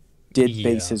Cook did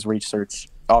base Yeah. his research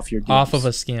off your off of DMs, a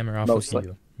scammer, off mostly.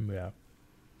 of you. Yeah.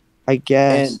 I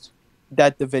guess.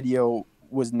 that the video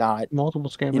was not Multiple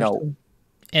scammers. You know, too.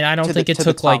 And I don't To think the- it to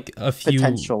the took like top a few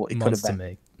potential it could months have to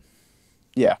been.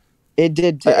 make. It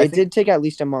did. I It think- did take at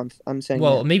least a month. I'm saying.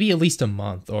 Well, that. maybe at least a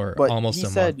month or But almost he a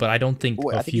said- month, but I don't think I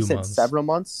a think he few said months. several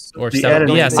months. Or The several,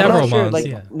 editing yeah, was- I'm not several sure, months. like,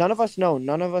 Yeah. none of us know.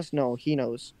 None of us know. He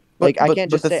knows. But- Like I but- can't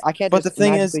but just the say. th- I can't but just the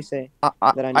thing magically is- say. I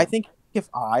that I know. think if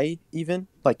I even,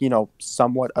 like, you know,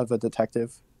 somewhat of a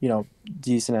detective, you know,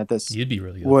 decent at this, You'd be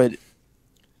really good.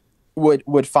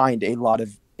 would find a lot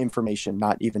of information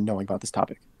not even knowing about this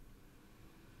topic.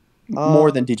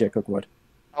 More than DJ Cook would.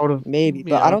 I would have Maybe,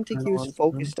 but I don't think he was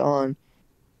focused on.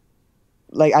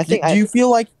 Like I think. Do you feel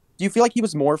like he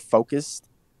was more focused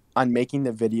on making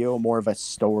the video more of a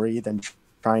story than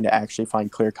trying to actually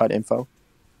find clear-cut info?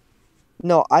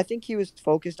 No, I think he was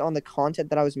focused on the content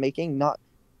that I was making, not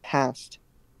past.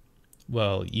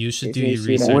 Well, you should If do you your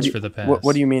see that. research for the past.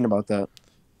 What do you mean about that?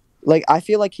 Like I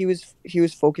feel like he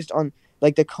was focused on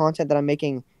like the content that I'm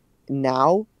making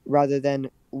now rather than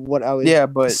what I was. Yeah,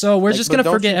 but So we're like, just but gonna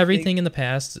don't forget you think- everything in the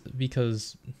past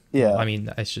because yeah, I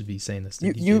mean I should be saying this. To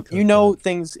you DJ you Cook, you know but-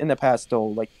 things in the past though,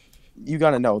 like you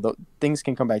gotta know though things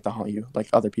can come back to haunt you, like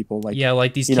other people, like yeah,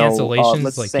 like these you know, cancellations,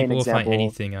 let's like say an people will find example-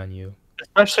 anything on you.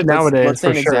 especially nowadays. let's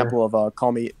say for an sure. example of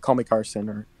call me Carson,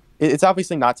 or it's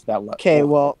obviously not to that level. Okay,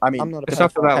 well, I mean, I'm not a it It's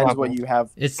not to that depends level. what you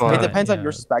have. It's Well, It not, depends on yeah.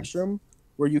 your spectrum,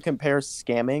 where you compare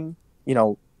scamming. You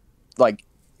know, like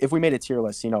if we made a tier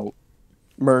list, you know,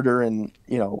 murder and,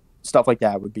 you know, stuff like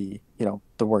that would be, you know,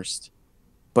 the worst.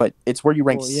 But it's where you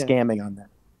rank Well, yeah. scamming on that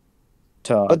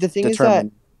to But the thing is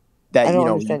determine that, I you don't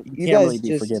know, understand. you You can't guys really be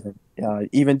just- forgiven.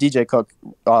 Even DJ Cook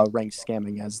ranks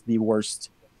scamming as the worst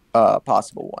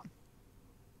possible one.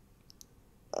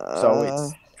 So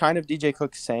it's kind of DJ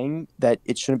Cook saying that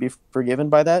it shouldn't be forgiven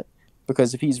by that,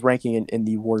 because if he's ranking in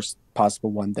the worst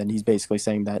possible one, then he's basically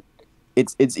saying that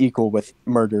it's equal with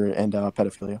murder and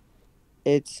pedophilia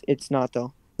It's not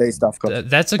though. based off Cook.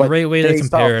 That's a But great way to based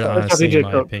compare it, off- honestly, DJ in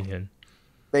my Cook. opinion.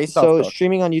 Based off So Cook.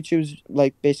 streaming on YouTube's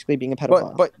like basically being a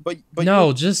pedophile. But No,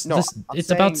 you- just no, this. I'm It's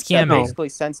about saying that scamming. Basically,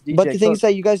 since DJ But the thing Cook, is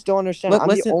that you guys don't understand. I'm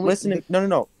listen, the only, listen.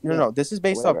 No. This is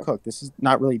based off Whatever. Cook. This is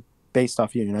not really based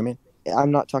off you. You know what I mean?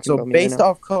 I'm not talking So about me right based now.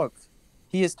 off Cook,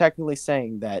 he is technically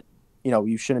saying that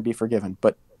you shouldn't be forgiven,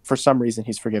 but for some reason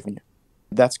he's forgiving you.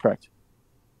 That's correct.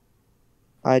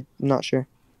 I'm not sure.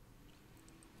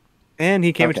 And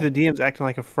he came Okay. into the DMs acting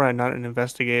like a friend, not an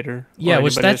investigator. Yeah, or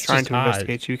which anybody that's trying just to odd.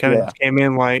 investigate you. He kind of Yeah. just came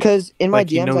in like Because in my like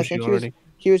he DMs, I knows think you already.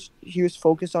 he was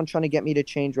focused on trying to get me to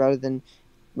change rather than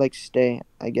like stay.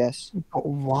 I guess. But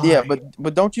why? Yeah,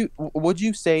 but don't you? Would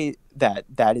you say that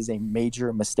that is a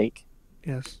major mistake?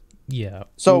 Yes. Yeah.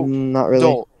 So Not really.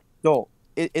 Dole.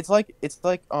 It's like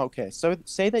okay. So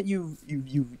say that you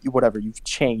whatever you've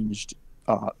changed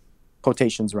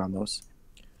quotations around those.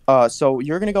 So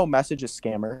you're gonna go message a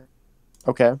scammer,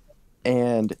 okay,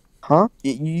 and Huh?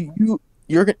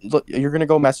 you're gonna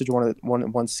go message one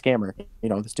scammer,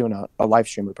 that's doing a live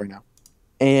stream right now,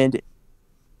 and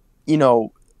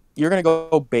you're gonna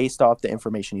go based off the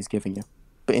information he's giving you,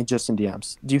 but just in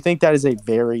DMs. Do you think that is a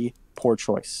very poor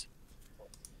choice?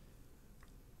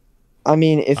 I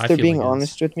mean, if I they're feel being like it is.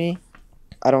 honest with me,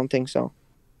 I don't think so.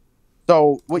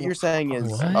 So what you're saying is,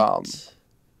 What?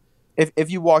 if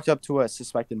you walked up to a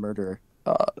suspected murderer,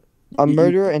 A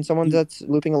murderer and someone that's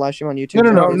looping a live stream on YouTube.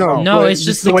 No. No, but it's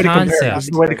just the the way to compare it. concept.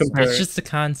 It's the way to compare It's it. just the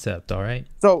concept, all right?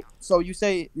 So you're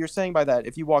saying by that,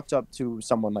 if you walked up to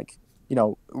someone like,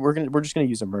 we're just gonna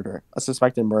use a murderer, a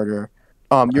suspected murderer,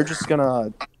 you're just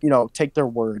gonna take their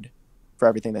word for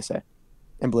everything they say,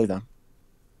 and believe them.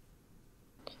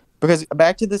 Because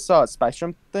back to this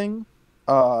Spectrum thing,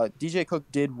 DJ Cook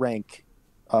did rank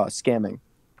scamming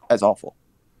as awful.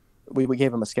 We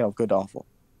gave him a scale of good to awful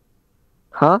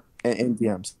Huh? in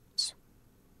DMs.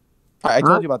 I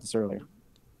told you about this earlier.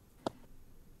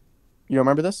 You don't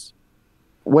remember this?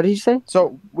 What did he say?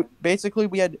 So basically,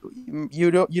 we had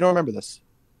you don't remember this.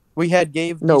 We had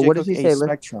gave No, DJ what Cook does he a say?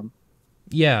 Spectrum.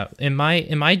 Yeah, in my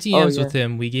DMs yeah. with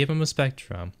him, we gave him a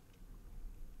spectrum.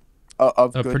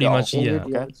 Of good Pretty to much, awful, yeah.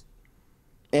 Okay.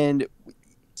 And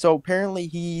so apparently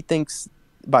he thinks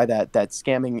by that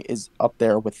scamming is up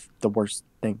there with the worst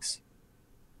things.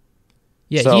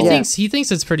 Yeah, So- he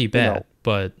thinks it's pretty bad, know,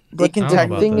 but It can I don't know The about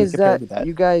technically thing that. is compared that, to that.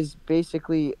 you guys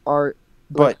basically are.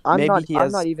 But Like, I'm maybe not. he I'm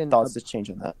has not even. thoughts to change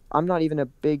on that. I'm not even a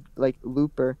big like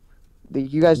looper.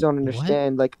 You guys don't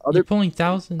understand. Like You're other pulling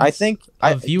thousands I think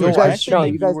of viewers you Joel, per guys actually, no,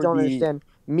 stream. you guys would don't be- understand.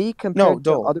 Me compared to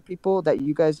Joel. other people that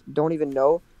you guys don't even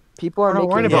know. People are I'm not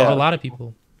worried making. about Yeah, Yeah. a lot of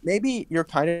people. Maybe you're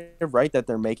kind of right that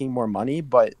they're making more money,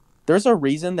 but there's a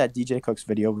reason that DJ Cook's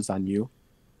video was on you.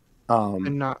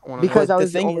 And not one of Because But I the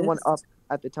was the thing only one is- up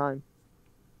at the time.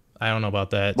 I don't know about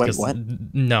that. Wait, 'Cause what?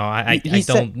 No, I He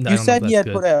said, don't. I you don't said know he if had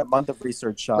that's put good. a month of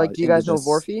research. Like, do you into guys know this.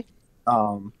 Vorfy?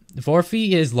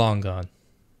 Vorfy is long gone.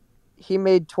 He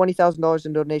made $20,000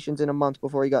 in donations in a month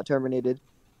before he got terminated.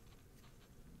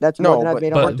 That's No, more than I've but-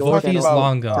 made on my But Doal Vorfy channel is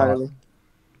long gone. entirely.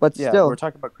 But Yeah, still, we're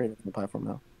talking about creating the platform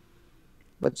now.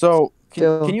 but So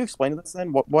still- can you explain this then?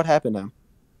 What happened to him,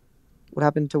 what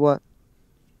happened to what?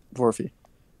 Vorfy?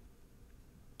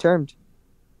 Termed.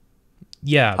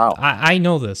 Yeah, How? I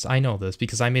know this. I know this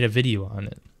because I made a video on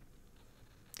it.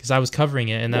 Because I was covering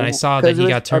it, and then I Well, saw 'cause that it he was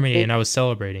got a terminated, big- and I was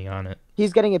celebrating on it.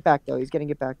 He's getting it back though. He's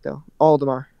getting it back though. All of them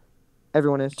are.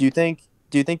 Everyone is. Do you think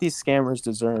these scammers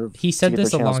deserve? He said to get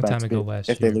this their a channels long back time to ago be- last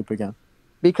if they year. loop again.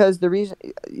 Because the reason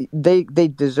they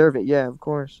deserve it, yeah, of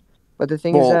course. But the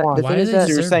thing is Well, that the why thing do is they that So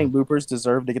you're deserve saying it? loopers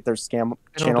deserve to get their scam They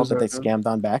don't channels that they deserve it. scammed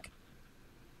on back?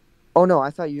 oh no, I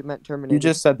thought you meant terminated. You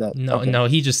just said that. No, Okay. no,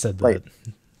 he just said that. Wait.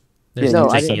 There's Yeah, no you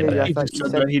I just taking didn't it hear you. I back. thought He you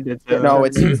said said that he did. No,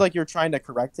 it seems like you're trying to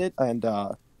correct it and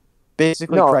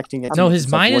basically No, correcting it. No, to his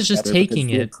make mind itself is just look better because taking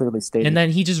he had it, clearly stated. And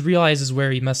then he just realizes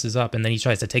where he messes up, and then he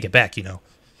tries to take it back.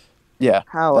 yeah,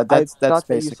 how that's I thought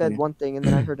that you basically said one thing and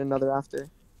then I heard another after.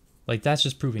 Like that's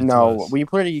just proving. to no. us. We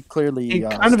pretty clearly He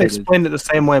kind of stated. explained it the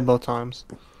same way both times.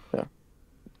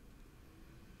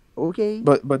 Okay.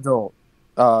 But Joel,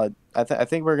 I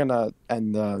think we're gonna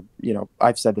end the.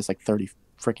 I've said this like 30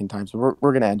 freaking times, but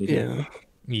we're gonna end it here. Yeah.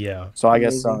 Yeah. So I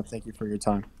guess Amazing. thank you for your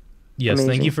time. Yes. Thank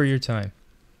Amazing. you for your time.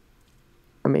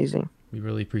 Amazing. We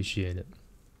really appreciate it.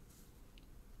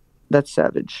 That's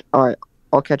savage. All right.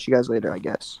 I'll catch you guys later, I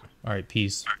guess. All right.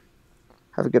 Peace.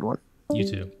 Have a good one. You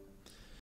too.